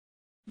grounds.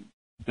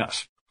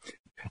 Yes.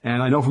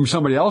 And I know from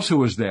somebody else who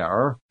was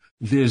there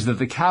is that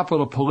the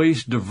Capitol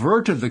Police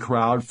diverted the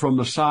crowd from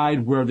the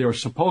side where they were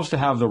supposed to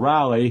have the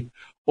rally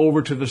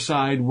over to the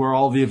side where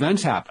all the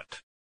events happened.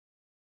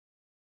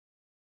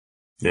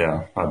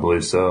 Yeah, I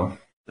believe so.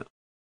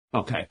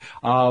 Okay.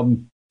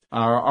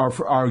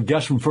 Our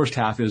guest from first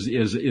half is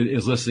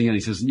listening, and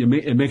he says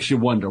it makes you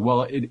wonder.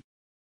 Well,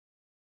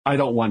 I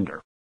don't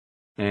wonder.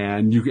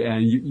 And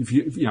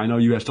I know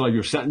you still have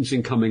your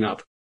sentencing coming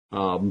up.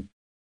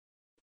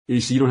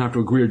 So you don't have to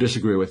agree or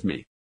disagree with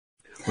me.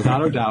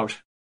 Without a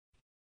doubt,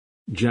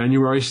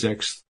 January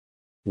 6th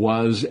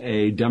was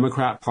a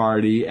Democrat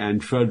Party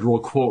and federal,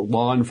 quote,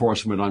 law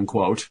enforcement,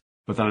 unquote,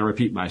 but then I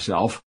repeat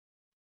myself,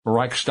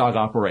 Reichstag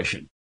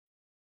operation.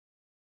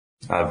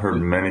 I've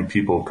heard many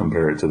people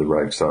compare it to the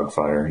Reichstag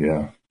fire,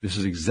 yeah. This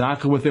is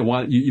exactly what they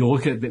want. You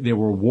look at, they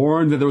were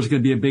warned that there was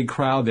going to be a big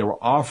crowd.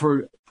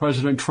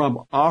 President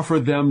Trump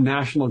offered them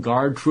National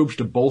Guard troops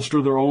to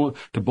bolster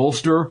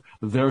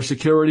their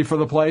security for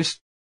the place.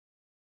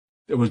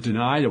 It was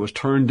denied. It was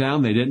turned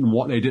down. They didn't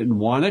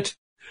want it.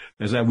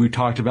 As we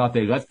talked about,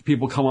 they let the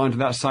people come onto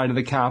that side of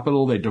the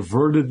Capitol. They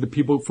diverted the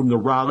people from the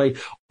rally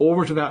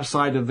over to that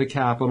side of the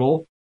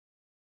Capitol.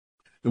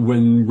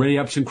 When Ray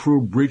Epps and crew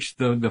breached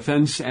the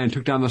fence and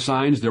took down the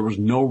signs, there was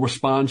no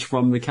response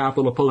from the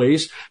Capitol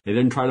Police. They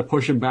didn't try to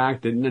push them back.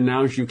 Didn't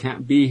announce you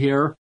can't be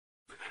here.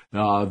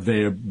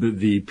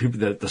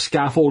 The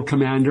scaffold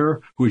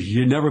commander, who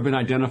had never been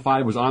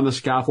identified, was on the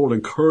scaffold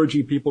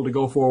encouraging people to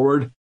go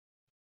forward.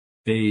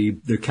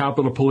 The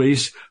Capitol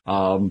Police,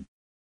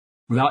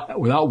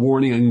 without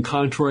warning and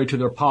contrary to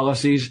their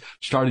policies,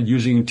 started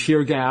using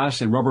tear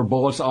gas and rubber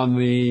bullets on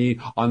the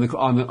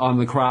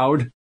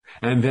crowd.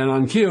 And then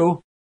on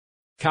cue,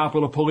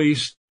 Capitol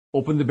Police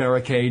opened the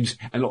barricades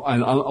and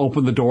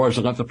opened the doors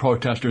and let the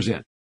protesters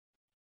in.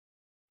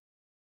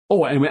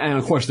 Oh, and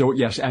of course, the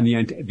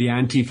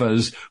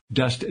Antifas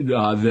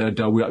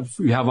that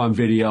we have on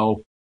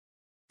video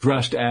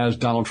dressed as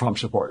Donald Trump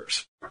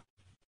supporters.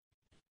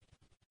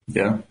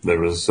 Yeah, there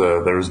was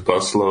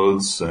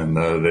busloads, and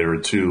they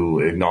were to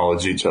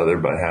acknowledge each other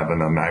by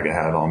having a MAGA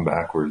hat on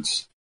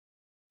backwards.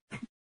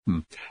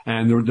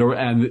 And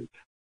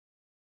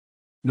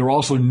there were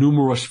also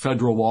numerous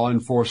federal law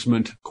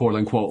enforcement, quote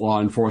unquote, law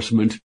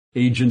enforcement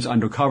agents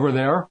undercover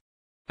there,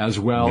 as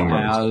well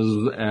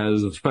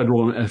as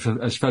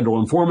federal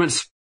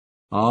informants.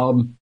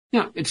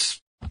 It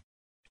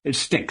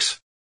stinks.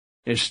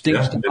 It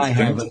stinks to high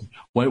heaven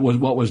what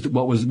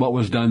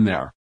was done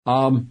there.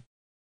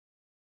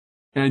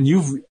 And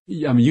you've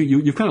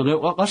kind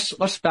of,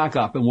 let's back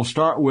up, and we'll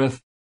start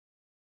with,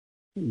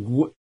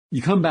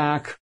 you come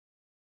back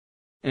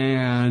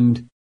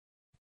and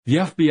the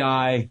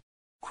FBI,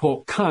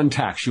 quote,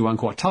 contacts you,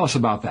 unquote. Tell us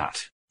about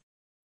that.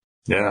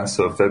 Yeah,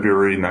 so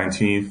February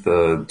 19th,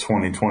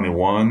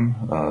 2021,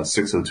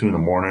 6:02 in the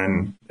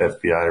morning,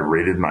 FBI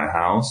raided my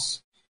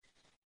house,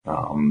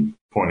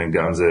 pointing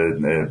guns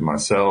at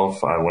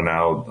myself. I went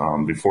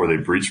out before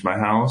they breached my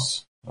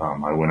house.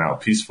 I went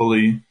out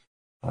peacefully.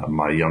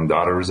 My young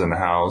daughter was in the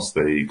house.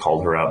 They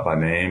called her out by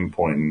name,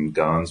 pointing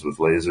guns with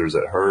lasers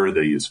at her.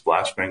 They used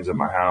flashbangs at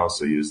my house.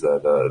 They used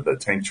the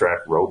tank track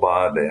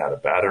robot. They had a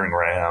battering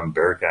ram,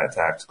 Bearcat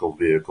tactical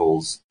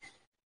vehicles.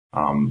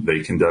 They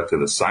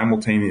conducted a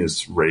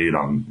simultaneous raid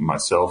on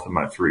myself and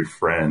my 3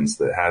 friends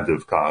that had to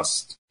have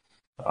cost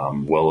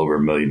well over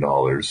 $1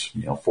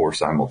 million. 4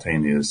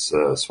 simultaneous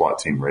SWAT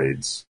team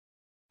raids.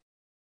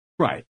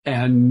 Right,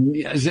 and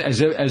as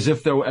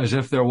if there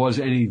was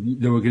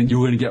you were going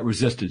to get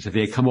resistance if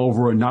they had come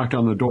over and knocked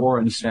on the door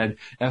and said,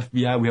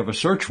 "FBI, we have a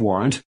search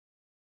warrant."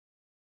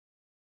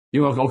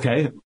 You were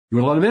okay. You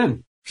would let them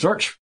in.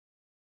 Search.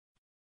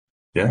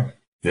 Yeah.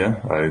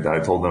 I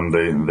told them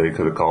they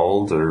could have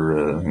called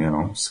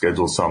or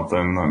scheduled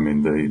something. I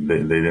mean, they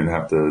didn't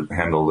have to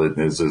handle it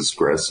as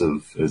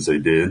aggressive as they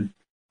did.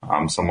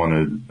 I'm someone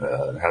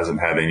who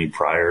hasn't had any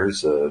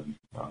priors.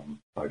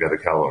 I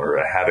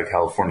had a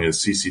California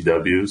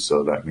CCW,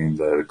 so that means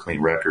I had a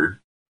clean record.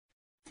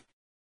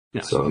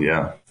 Yes. So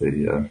yeah, they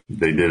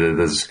did it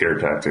as a scare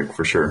tactic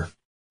for sure.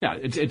 Yeah,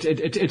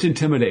 it's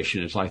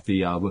intimidation. It's like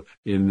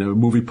in the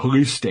movie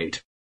Police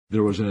State,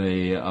 there was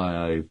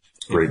a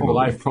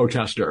pro-life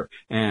protester,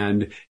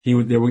 and they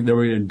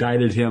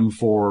indicted him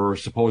for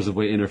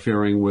supposedly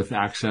interfering with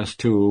access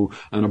to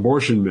an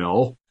abortion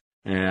mill,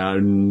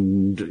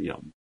 and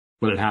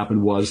what had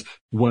happened was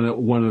one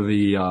of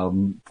the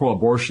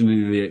pro-abortion,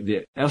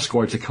 the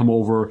escorts had come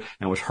over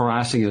and was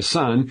harassing his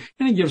son,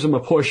 and he gives him a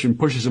push and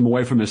pushes him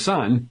away from his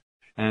son.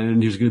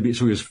 And he was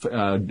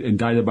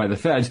indicted by the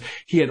feds.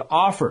 He had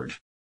offered,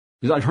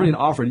 his attorney had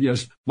offered,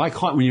 yes, my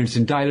client, when he's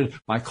indicted,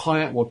 my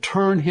client will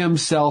turn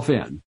himself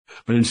in.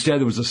 But instead,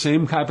 there was the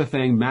same type of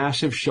thing,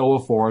 massive show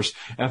of force.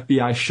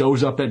 FBI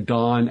shows up at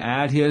dawn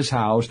at his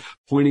house,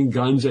 pointing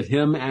guns at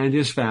him and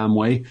his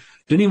family.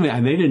 And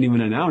they didn't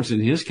even announce in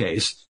his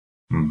case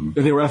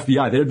that they were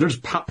FBI. They're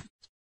just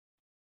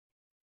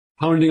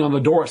pounding on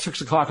the door at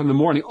 6 o'clock in the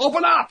morning.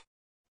 Open up!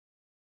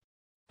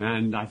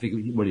 And I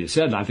think what he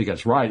said, and I think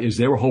that's right, is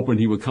they were hoping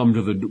he would come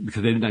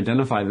because they didn't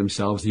identify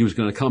themselves, he was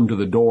going to come to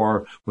the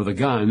door with a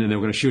gun and they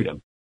were going to shoot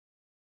him.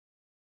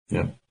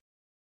 Yeah.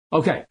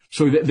 Okay,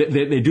 so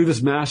they do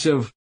this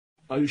massive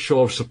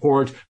show of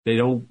support. They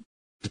don't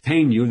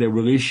detain you, they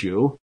release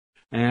you,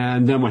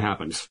 and then what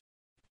happens?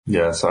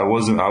 Yes, I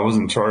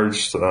wasn't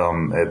charged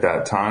at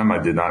that time. I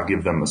did not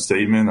give them a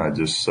statement. I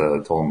just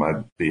told them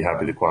I'd be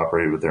happy to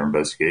cooperate with their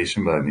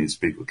investigation, but I need to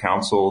speak with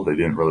counsel. They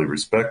didn't really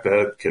respect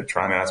that. Kept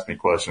trying to ask me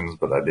questions,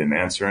 but I didn't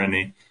answer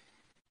any.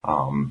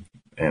 And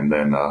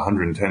then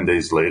 110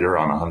 days later,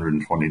 on a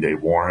 120-day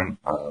warrant,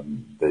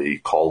 they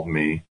called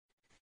me.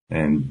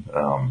 And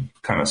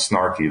kind of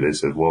snarky, they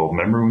said, well,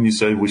 remember when you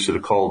said we should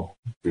have called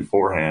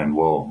beforehand?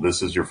 Well,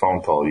 this is your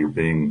phone call. You're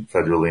being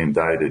federally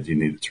indicted. You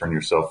need to turn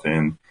yourself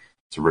in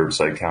to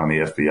Riverside County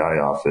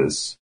FBI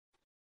office.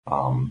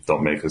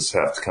 Don't make us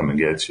have to come and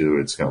get you.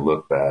 It's going to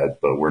look bad,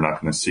 but we're not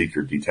going to seek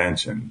your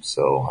detention.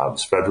 So I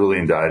was federally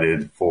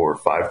indicted for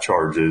 5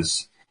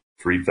 charges,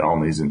 3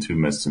 felonies and 2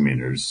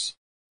 misdemeanors.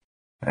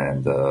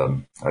 And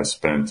I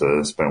spent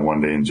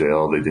 1 day in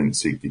jail. They didn't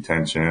seek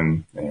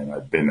detention, and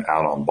I've been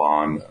out on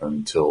bond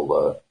until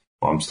well,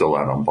 I'm still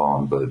out on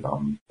bond, but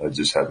I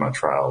just had my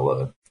trial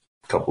a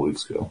couple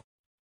weeks ago.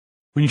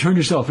 When you turned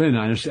yourself in,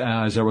 as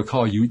I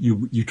recall,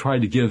 you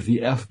tried to give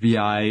the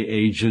FBI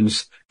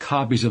agents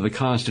copies of the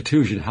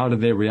Constitution. How did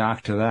they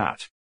react to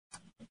that?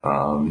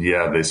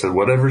 Yeah, they said,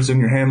 whatever's in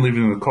your hand, leave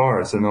it in the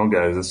car. I said, no,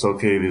 guys, it's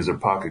okay. These are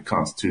pocket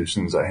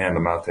constitutions. I hand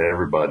them out to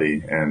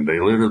everybody. And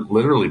they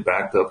literally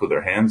backed up with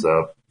their hands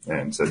up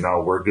and said,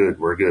 no, we're good.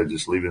 We're good.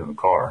 Just leave it in the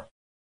car.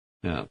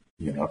 Yeah.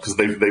 You know, because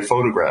they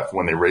photographed,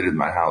 when they raided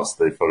my house,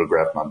 they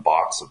photographed my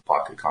box of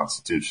pocket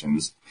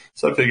constitutions.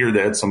 So I figured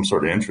they had some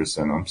sort of interest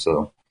in them.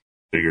 So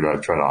I figured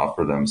I'd try to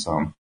offer them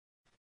some.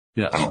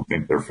 Yeah. I don't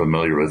think they're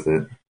familiar with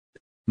it.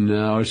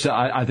 No,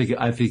 I think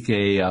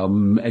a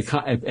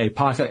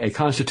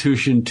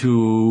constitution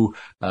to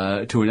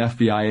an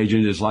FBI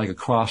agent is like a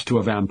cross to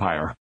a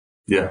vampire.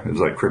 Yeah, it was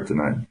like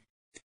kryptonite.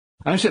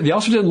 I said they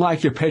also didn't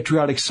like your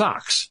patriotic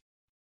socks.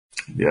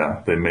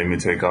 Yeah, they made me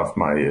take off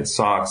my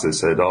socks. They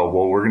said, "Oh,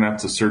 well, we're gonna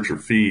have to search your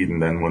feed,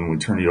 and then when we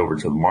turn you over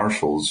to the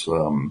marshals,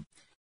 they're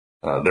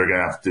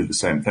gonna have to do the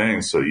same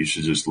thing. So you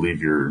should just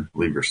leave your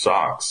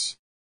socks."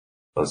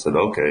 I said,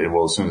 okay,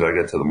 well, as soon as I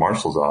get to the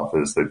marshal's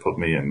office, they put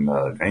me in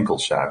ankle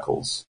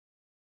shackles.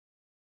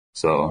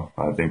 So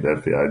I think the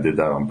FBI did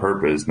that on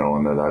purpose,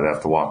 knowing that I'd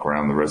have to walk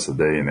around the rest of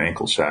the day in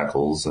ankle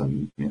shackles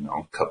and, you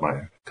know, cut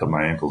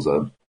my ankles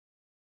up.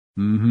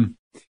 Mm-hmm.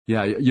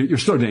 Yeah, you're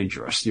so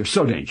dangerous. You're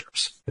so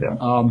dangerous. Yeah.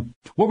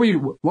 What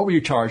were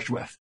you charged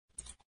with?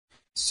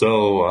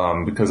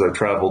 So because I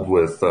traveled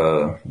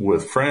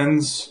with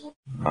friends,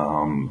 I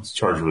was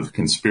charged with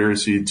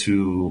conspiracy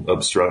to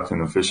obstruct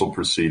an official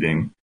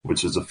proceeding,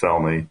 which is a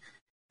felony,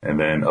 and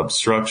then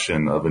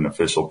obstruction of an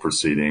official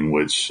proceeding,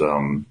 which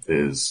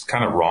is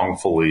kind of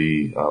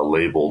wrongfully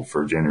labeled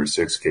for January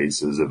 6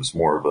 cases. It was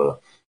more of a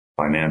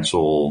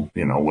financial,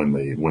 you know, when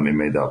they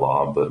made that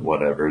law, but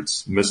whatever.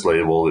 It's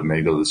mislabeled. It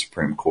may go to the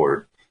Supreme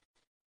Court.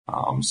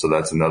 So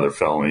that's another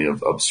felony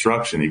of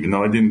obstruction. Even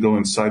though I didn't go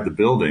inside the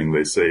building,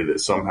 they say that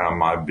somehow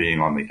my being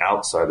on the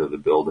outside of the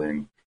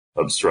building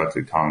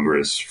obstructed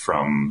Congress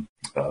from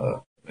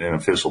an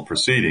official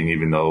proceeding,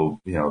 even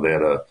though, you know, they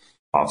had a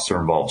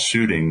officer-involved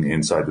shooting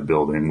inside the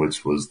building,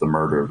 which was the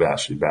murder of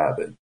Ashley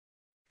Babbitt.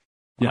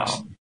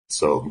 Yes.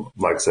 So,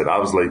 like I said, I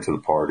was late to the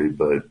party,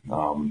 but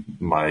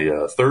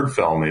my third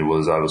felony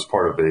was I was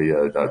part of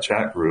a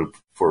chat group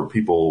for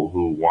people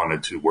who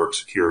wanted to work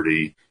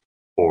security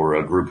for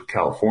a group of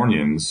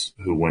Californians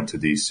who went to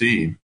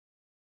D.C.,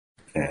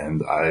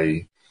 and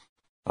I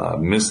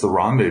missed the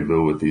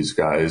rendezvous with these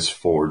guys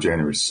for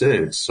January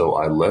 6th, so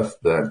I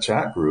left that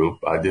chat group.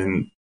 I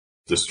didn't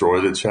destroy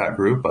the chat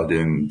group. I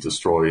didn't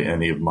destroy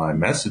any of my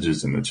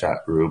messages in the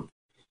chat group.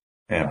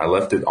 And I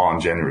left it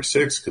on January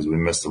 6th because we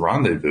missed the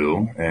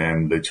rendezvous,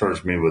 and they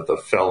charged me with a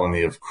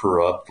felony of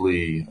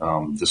corruptly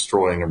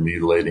destroying or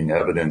mutilating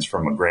evidence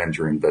from a grand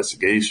jury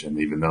investigation,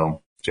 even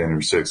though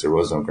January 6th there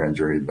was no grand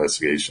jury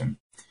investigation.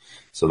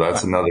 So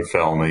that's another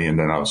felony. And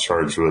then I was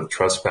charged with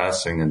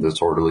trespassing and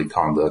disorderly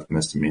conduct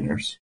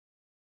misdemeanors.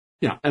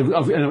 Yeah. And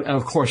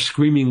of course,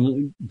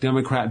 screaming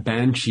Democrat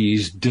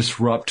banshees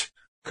disrupt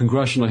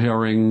congressional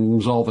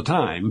hearings all the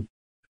time,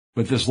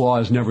 but this law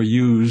is never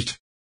used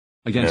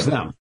against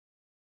them.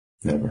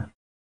 Never.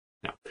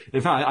 Yeah.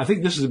 In fact, I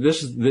think this is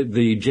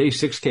the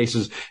J6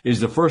 cases is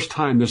the first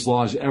time this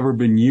law has ever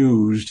been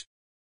used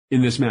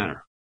in this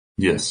manner.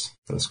 Yes,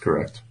 that's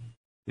correct.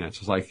 Yeah, it's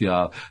just like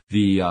the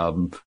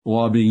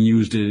law being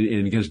used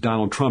in against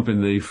Donald Trump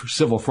in the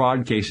civil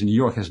fraud case in New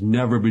York has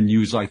never been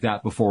used like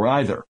that before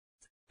either.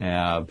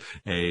 A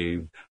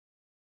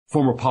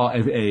former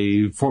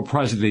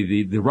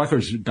president, the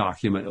records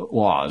document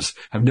laws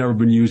have never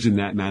been used in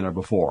that manner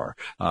before.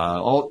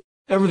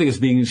 Everything is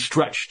being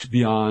stretched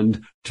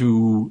beyond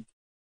to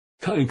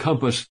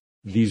encompass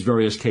these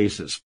various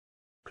cases.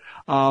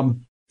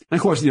 And of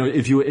course,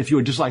 if you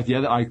were just like the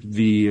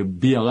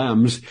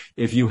BLMs,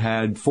 if you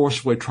had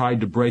forcefully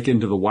tried to break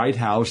into the White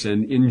House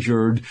and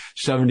injured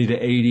 70 to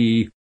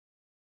 80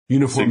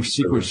 uniformed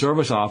Secret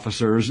Service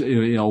officers,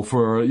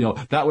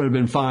 that would have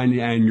been fine,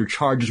 and your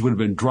charges would have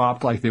been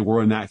dropped like they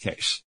were in that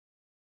case.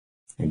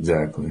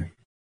 Exactly.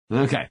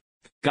 Okay.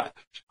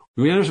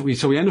 We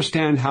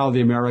understand how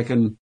the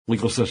American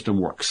legal system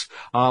works.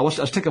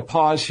 Let's take a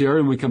pause here,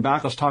 and when we come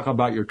back, let's talk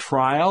about your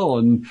trial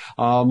and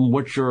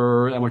what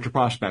your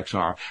prospects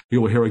are. We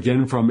will hear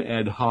again from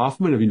Ed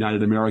Hoffman of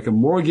United American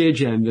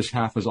Mortgage, and this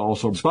half is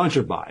also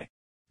sponsored by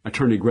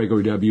attorney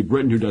Gregory W.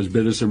 Brittain, who does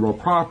business in real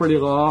property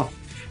law,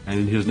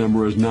 and his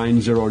number is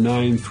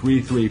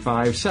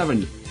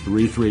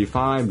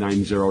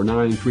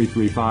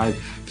 909-335-7335,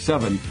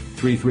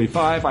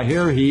 909-335-7335. I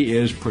hear he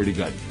is pretty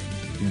good.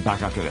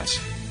 Back after this.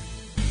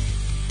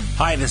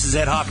 Hi, this is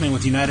Ed Hoffman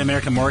with United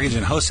American Mortgage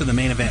and host of the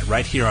main event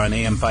right here on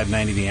AM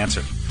 590 The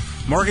Answer.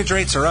 Mortgage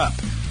rates are up,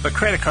 but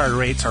credit card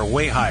rates are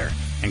way higher,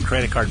 and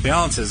credit card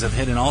balances have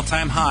hit an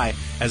all-time high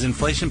as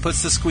inflation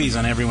puts the squeeze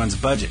on everyone's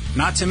budget.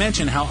 Not to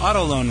mention how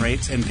auto loan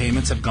rates and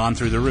payments have gone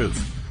through the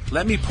roof.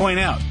 Let me point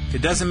out,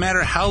 it doesn't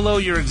matter how low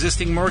your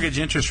existing mortgage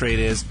interest rate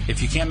is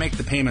if you can't make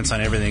the payments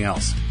on everything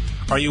else.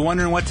 Are you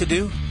wondering what to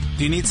do?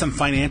 Do you need some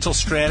financial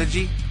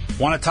strategy?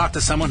 Want to talk to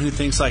someone who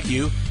thinks like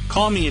you?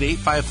 Call me at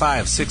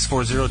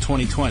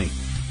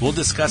 855-640-2020. We'll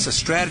discuss a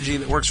strategy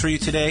that works for you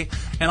today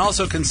and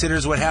also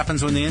considers what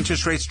happens when the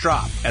interest rates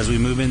drop as we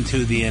move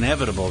into the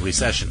inevitable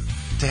recession.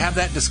 To have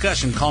that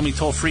discussion, call me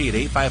toll-free at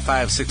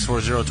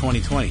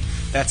 855-640-2020.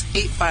 That's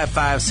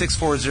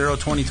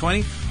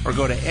 855-640-2020, or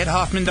go to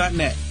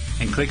edhoffman.net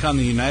and click on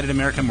the United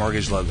American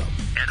Mortgage logo.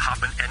 Ed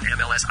Hoffman,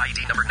 NMLS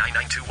ID number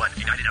 9921.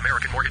 United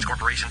American Mortgage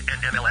Corporation,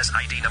 NMLS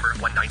ID number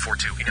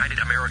 1942. United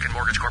American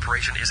Mortgage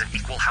Corporation is an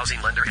equal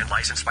housing lender and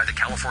licensed by the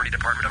California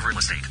Department of Real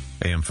Estate.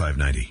 AM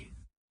 590,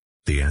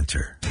 The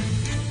Answer.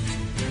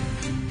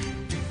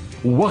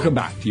 Welcome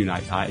back to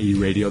Unite IE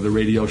Radio, the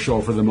radio show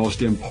for the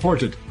most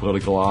important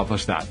political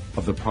office, that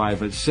of the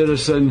private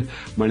citizen.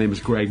 My name is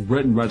Greg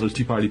Brittain, Redlands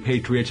Tea Party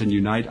Patriots and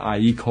Unite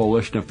IE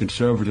coalition of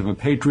conservative and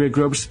patriot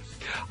groups.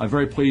 I'm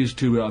very pleased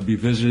to be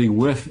visiting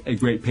with a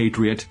great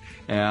patriot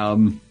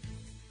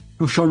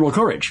who's shown real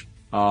courage.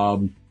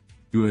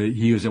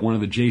 He was one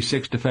of the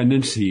J6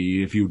 defendants.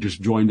 If you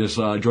just joined us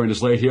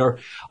late here,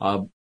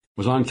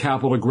 was on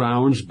Capitol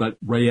grounds, but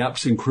Ray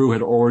Epps and crew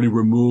had already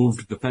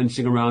removed the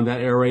fencing around that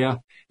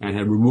area and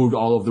had removed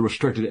all of the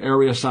restricted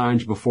area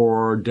signs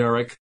before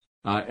Derek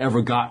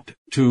ever got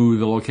to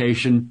the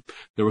location.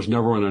 There was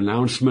never an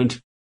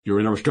announcement. You're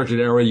in a restricted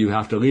area, you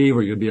have to leave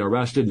or you'll be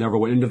arrested. Never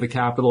went into the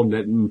Capitol,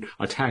 didn't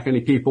attack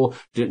any people,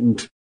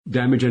 didn't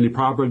damage any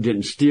property,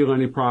 didn't steal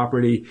any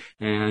property,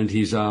 and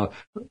he's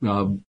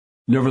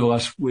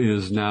nevertheless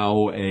is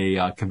now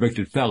a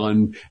convicted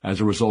felon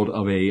as a result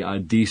of a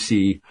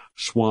D.C.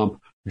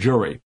 swamp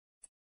jury.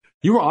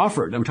 You were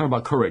offered, I'm talking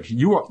about courage,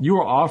 you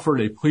were offered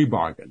a plea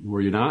bargain,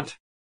 were you not?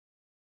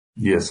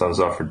 Yes, I was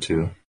offered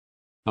to.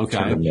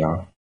 Okay.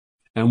 Yeah.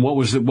 And what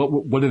was it?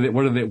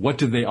 What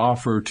did they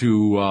offer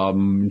to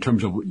in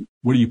terms of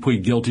what do you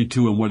plead guilty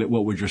to, and what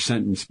would your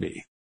sentence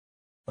be?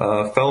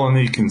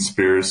 Felony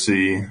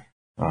conspiracy.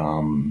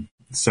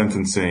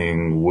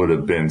 Sentencing would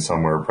have been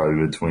somewhere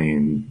probably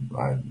between,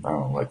 I don't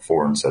know, like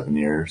 4 and 7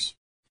 years.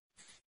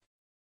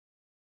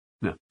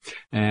 Yeah.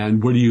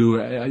 And what do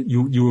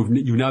you've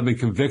now been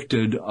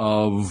convicted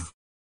of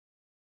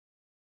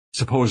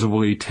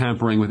supposedly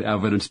tampering with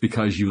evidence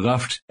because you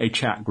left a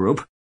chat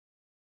group,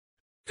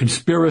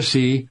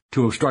 conspiracy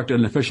to obstruct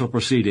an official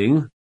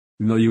proceeding,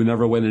 even though you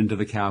never went into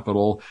the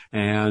Capitol,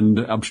 and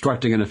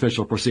obstructing an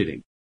official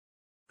proceeding.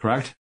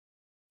 Correct?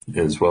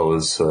 As well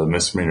as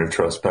misdemeanor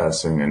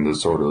trespassing and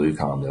disorderly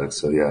conduct.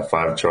 So yeah,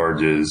 5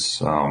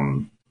 charges,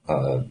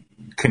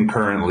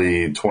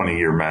 concurrently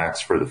 20-year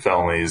max for the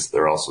felonies.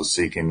 They're also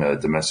seeking a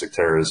domestic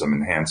terrorism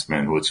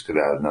enhancement, which could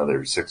add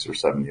another 6 or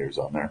 7 years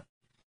on there.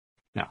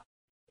 Yeah.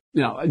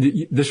 Now,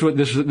 this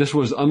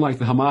was unlike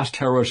the Hamas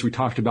terrorists we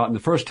talked about in the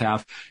first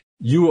half.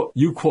 You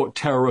quote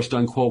terrorist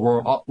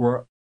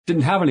unquote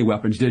didn't have any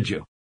weapons, did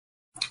you?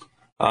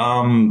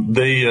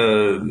 They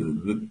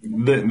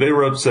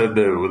were upset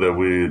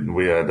that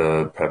we had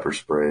pepper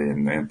spray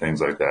and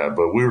things like that,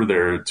 but we were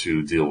there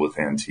to deal with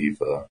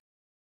Antifa.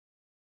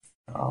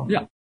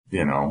 Yeah.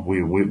 You know,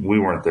 we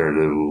weren't there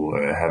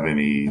to have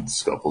any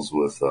scuffles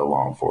with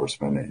law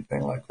enforcement,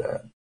 anything like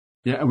that.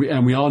 Yeah,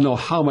 and we all know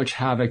how much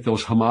havoc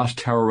those Hamas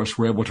terrorists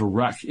were able to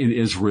wreak in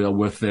Israel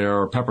with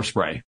their pepper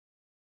spray.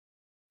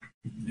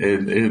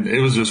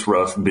 It was just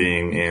rough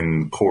being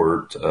in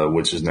court,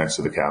 which is next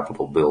to the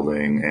Capitol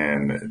building,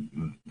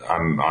 and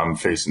I'm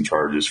facing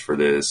charges for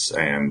this,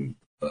 and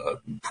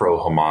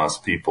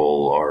pro-Hamas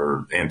people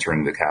are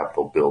entering the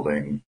Capitol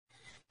building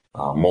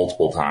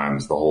multiple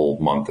times the whole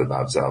month that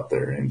I was out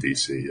there in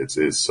D.C. It's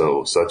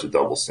such a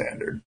double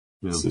standard.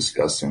 Yeah. It's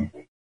disgusting.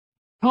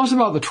 Tell us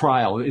about the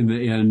trial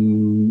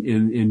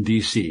in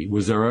D.C.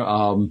 Was there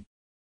what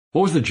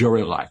was the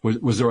jury like?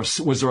 Was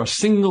there a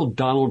single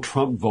Donald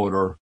Trump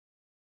voter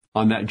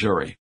on that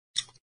jury?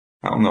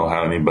 I don't know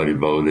how anybody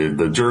voted.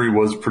 The jury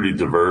was pretty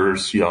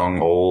diverse,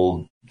 young,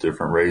 old,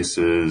 different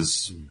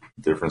races,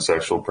 different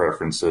sexual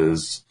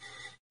preferences.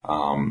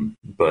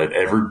 But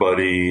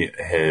everybody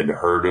had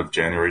heard of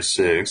January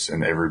 6th,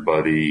 and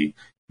everybody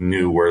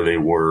knew where they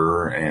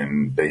were,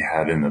 and they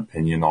had an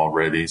opinion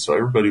already. So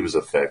everybody was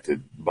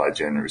affected by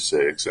January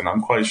 6th. And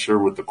I'm quite sure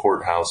with the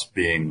courthouse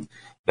being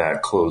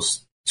that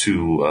close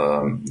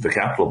to the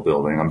Capitol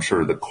building, I'm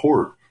sure the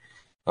court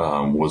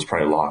was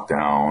probably locked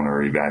down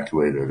or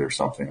evacuated or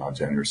something on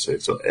January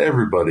 6th. So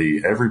everybody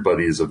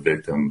is a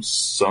victim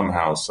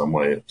somehow, some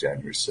way of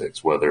January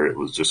 6th, whether it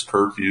was just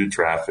curfew,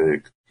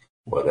 traffic,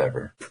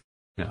 whatever.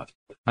 Yeah.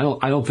 I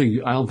don't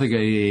think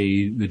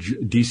the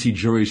DC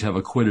juries have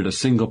acquitted a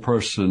single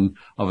person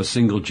of a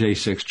single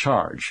J6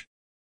 charge.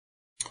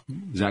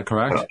 Is that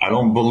correct? I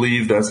don't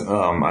believe that's,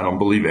 I don't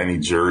believe any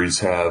juries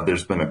have.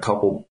 There's been a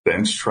couple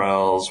bench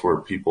trials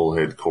where people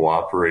had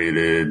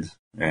cooperated,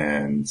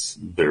 and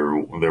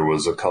there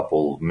was a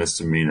couple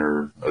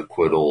misdemeanor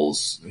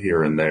acquittals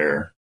here and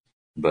there,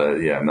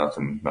 but yeah,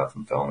 nothing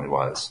felony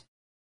wise.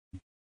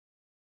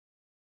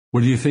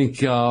 What do you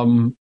think?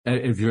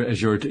 If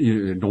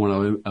you don't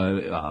want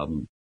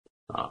to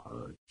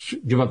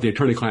give up the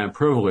attorney-client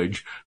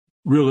privilege,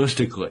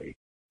 realistically,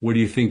 what do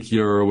you think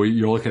you're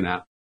looking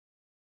at?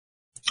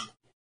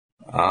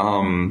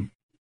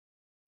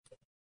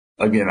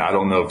 Again, I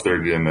don't know if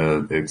they're going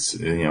to,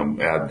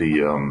 add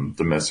the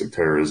domestic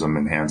terrorism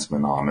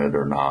enhancement on it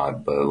or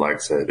not. But like I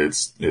said,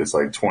 it's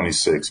like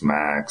 26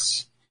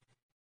 max,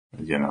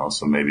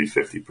 so maybe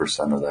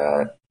 50% of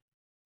that.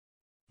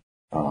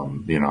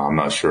 I'm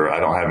not sure. I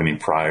don't have any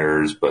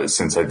priors, but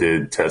since I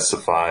did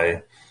testify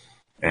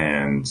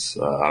and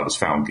I was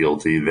found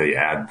guilty, they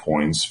add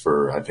points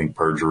for, I think,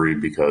 perjury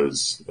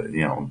because,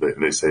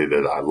 they say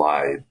that I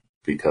lied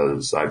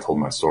because I told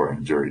my story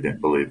and the jury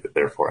didn't believe it.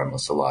 Therefore, I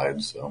must have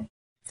lied. So,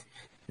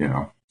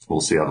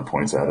 we'll see how the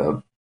points add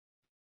up.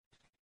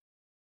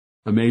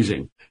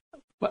 Amazing.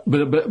 But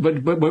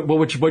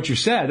what you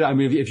said, I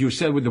mean, if you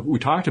said what we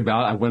talked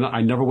about,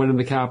 I never went in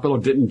the Capitol,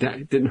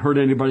 didn't hurt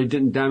anybody,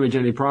 didn't damage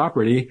any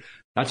property.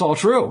 That's all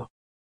true.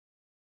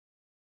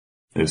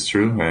 It's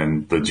true.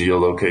 And the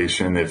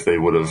geolocation, if they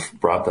would have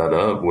brought that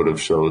up, would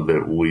have showed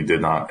that we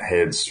did not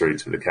head straight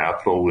to the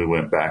Capitol. We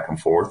went back and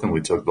forth, and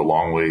we took the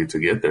long way to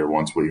get there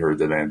once we heard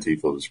that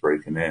Antifa was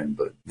breaking in,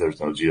 but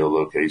there's no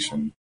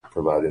geolocation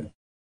provided.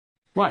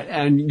 Right.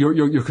 And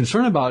you're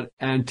concerned about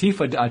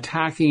Antifa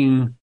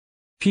attacking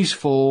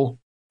peaceful,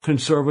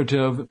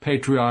 conservative,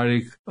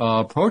 patriotic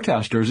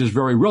protesters is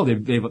very real.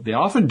 They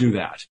often do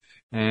that,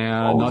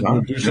 and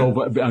not do so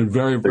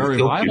very, very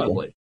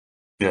violently.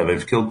 People. Yeah,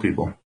 they've killed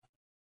people.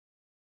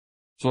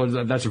 So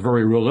that's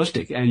very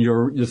realistic. And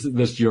your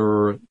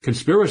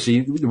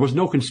conspiracy, there was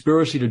no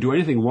conspiracy to do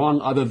anything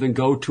wrong other than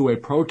go to a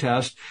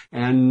protest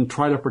and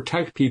try to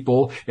protect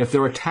people if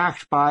they're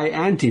attacked by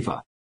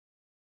Antifa.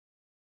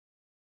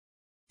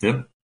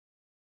 Yep.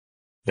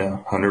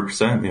 Yeah,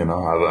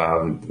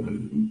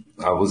 100%.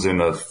 I was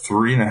in a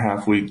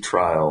 3.5 week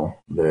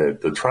trial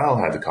that the trial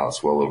had to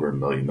cost well over $1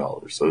 million.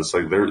 So it's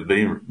like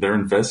they're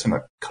investing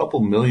a couple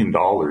 $1 million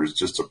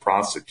just to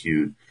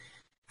prosecute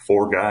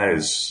 4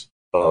 guys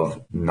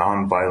of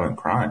nonviolent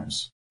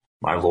crimes.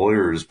 My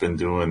lawyer has been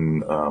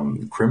doing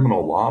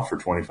criminal law for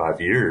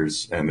 25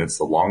 years, and it's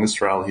the longest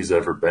trial he's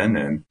ever been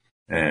in.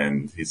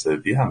 And he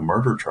said, yeah,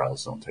 murder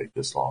trials don't take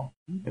this long.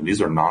 And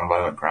these are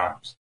nonviolent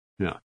crimes.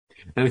 Yeah.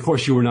 And of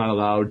course, you were not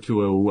allowed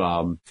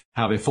to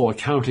have a full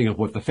accounting of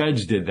what the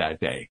feds did that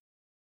day.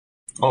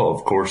 Oh,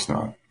 of course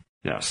not.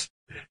 Yes.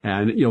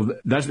 And,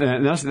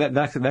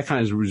 that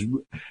kind of,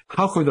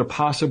 how could there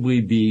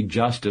possibly be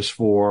justice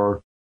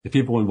for the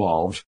people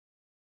involved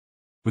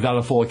without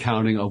a full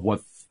accounting of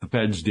what the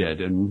feds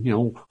did? And,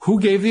 who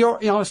gave the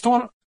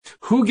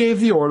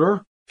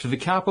order to the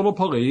Capitol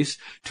Police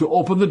to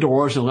open the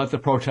doors and let the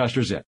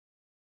protesters in?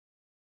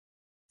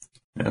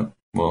 Yeah.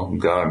 Well,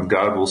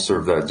 God will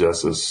serve that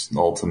justice.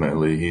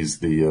 Ultimately, He's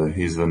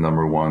the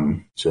number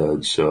one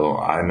judge. So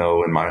I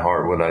know in my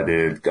heart what I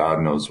did.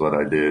 God knows what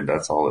I did.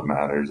 That's all that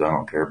matters. I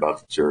don't care about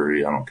the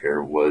jury. I don't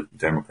care what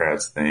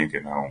Democrats think.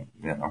 And I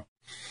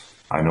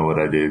know what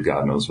I did.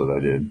 God knows what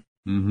I did.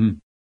 Mm-hmm.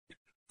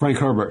 Frank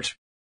Herbert,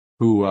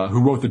 who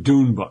wrote the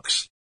Dune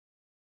books,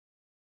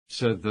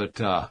 said that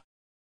a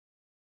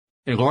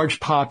large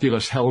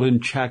populace held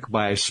in check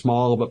by a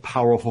small but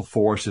powerful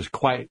force is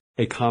quite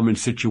a common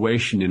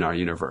situation in our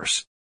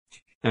universe.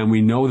 And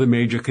we know the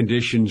major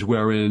conditions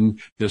wherein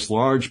this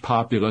large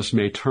populace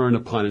may turn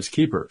upon its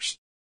keepers.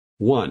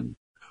 1,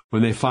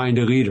 when they find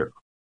a leader.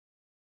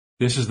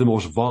 This is the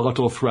most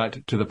volatile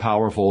threat to the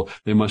powerful.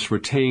 They must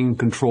retain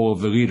control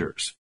of the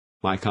leaders.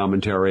 My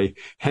commentary,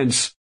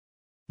 hence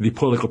the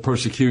political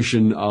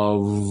persecution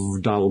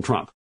of Donald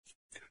Trump.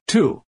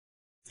 2,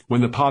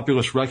 when the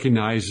populace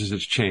recognizes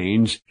its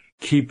change,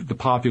 keep the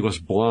populace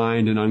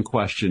blind and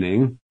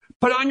unquestioning.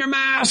 Put on your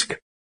mask!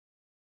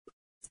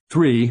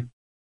 3,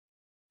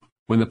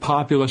 when the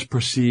populace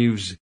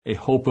perceives a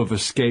hope of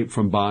escape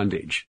from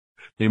bondage,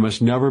 they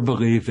must never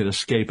believe that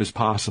escape is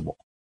possible.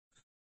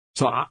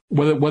 So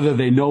whether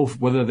they know,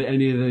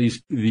 any of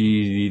these,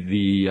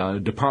 the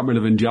Department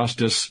of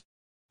Injustice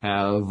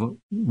have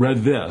read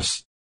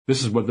this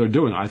is what they're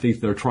doing. I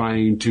think they're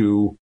trying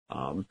to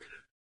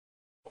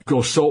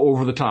go so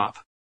over the top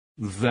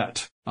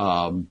that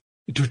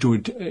to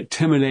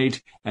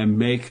intimidate and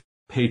make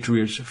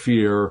patriots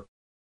fear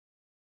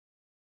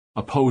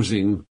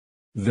opposing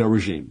their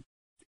regime.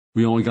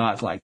 We only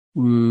got like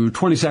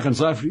 20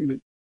 seconds left.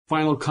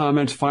 Final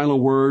comments,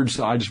 final words.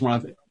 I just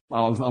want to,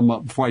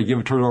 before I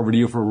turn it over to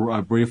you for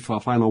a brief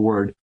final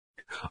word,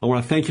 I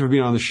want to thank you for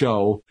being on the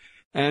show.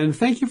 And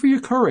thank you for your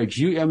courage.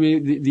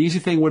 The easy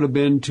thing would have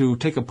been to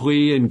take a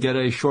plea and get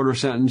a shorter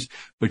sentence,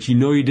 but you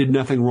know you did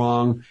nothing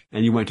wrong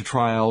and you went to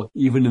trial,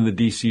 even in the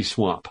D.C.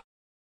 swamp.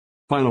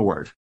 Final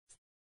word.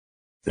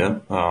 Yeah,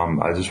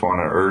 I just want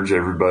to urge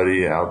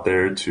everybody out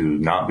there to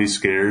not be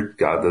scared.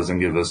 God doesn't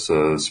give us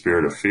a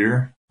spirit of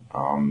fear.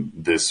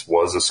 This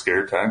was a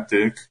scare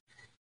tactic.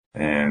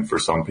 And for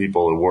some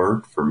people it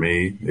worked. For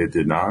me, it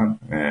did not.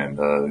 And,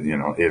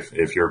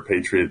 if you're a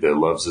patriot that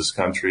loves this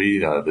country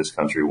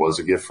was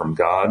a gift from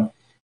God.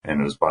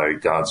 And it was by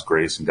God's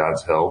grace and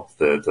God's help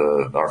that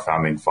our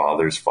founding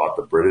fathers fought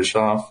the British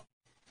off.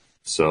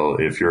 So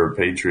if you're a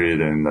patriot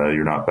and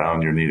you're not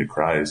bowing your knee to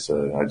Christ,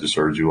 I just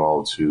urge you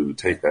all to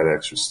take that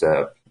extra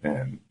step.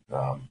 And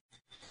God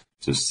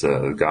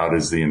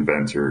is the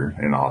inventor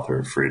and author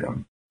of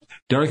freedom.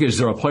 Derek, is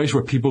there a place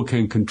where people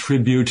can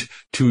contribute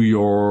to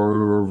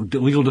your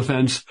legal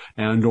defense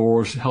and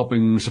or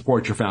helping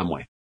support your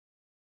family?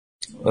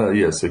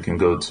 Yes, it can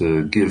go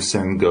to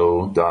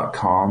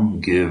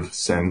givesendgo.com,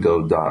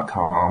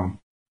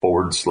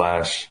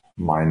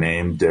 givesendgo.com/my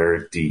name,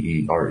 Derek,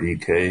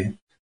 Derek,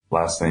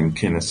 last name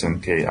Kinnison,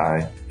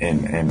 Kinnison.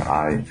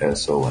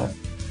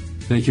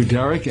 Thank you,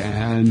 Derek.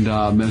 And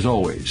as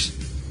always,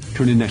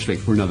 tune in next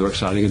week for another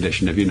exciting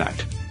edition of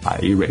Unite,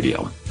 IE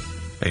Radio.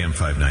 AM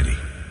 590.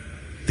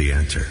 The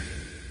Answer.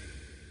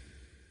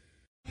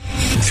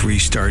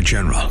 3-star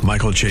General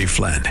Michael J.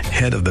 Flynn,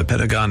 head of the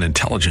Pentagon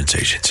Intelligence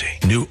Agency,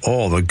 knew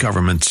all the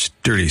government's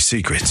dirty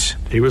secrets.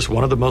 He was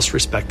one of the most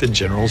respected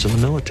generals in the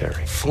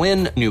military.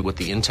 Flynn knew what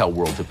the intel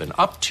world had been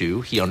up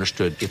to. He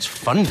understood its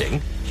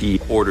funding.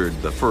 He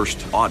ordered the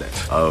first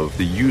audit of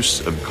the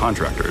use of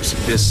contractors.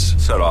 This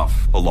set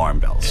off alarm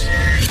bells.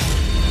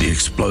 The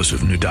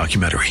explosive new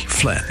documentary,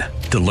 Flynn,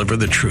 Deliver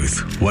the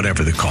Truth,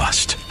 Whatever the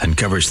Cost,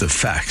 uncovers the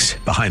facts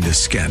behind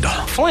this scandal.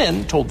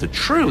 Flynn told the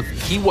truth.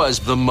 He was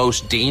the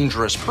most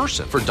dangerous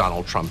person for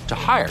Donald Trump to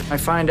hire. I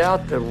find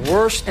out the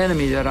worst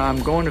enemy that I'm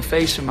going to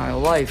face in my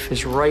life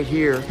is right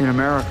here in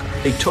America.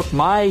 They took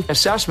my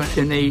assessment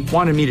and they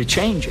wanted me to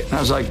change it. And I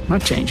was like, I'm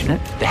not changing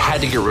it. They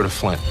had to get rid of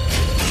Flynn.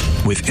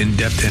 With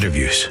in-depth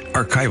interviews,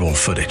 archival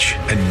footage,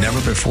 and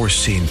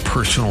never-before-seen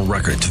personal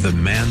records of the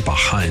man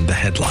behind the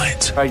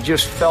headlines. I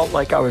just felt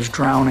like I was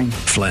drowning.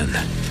 Flynn,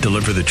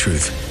 Deliver the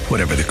Truth,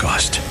 Whatever the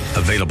Cost.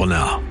 Available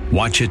now.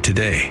 Watch it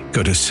today.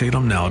 Go to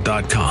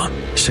salemnow.com.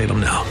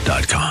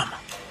 salemnow.com.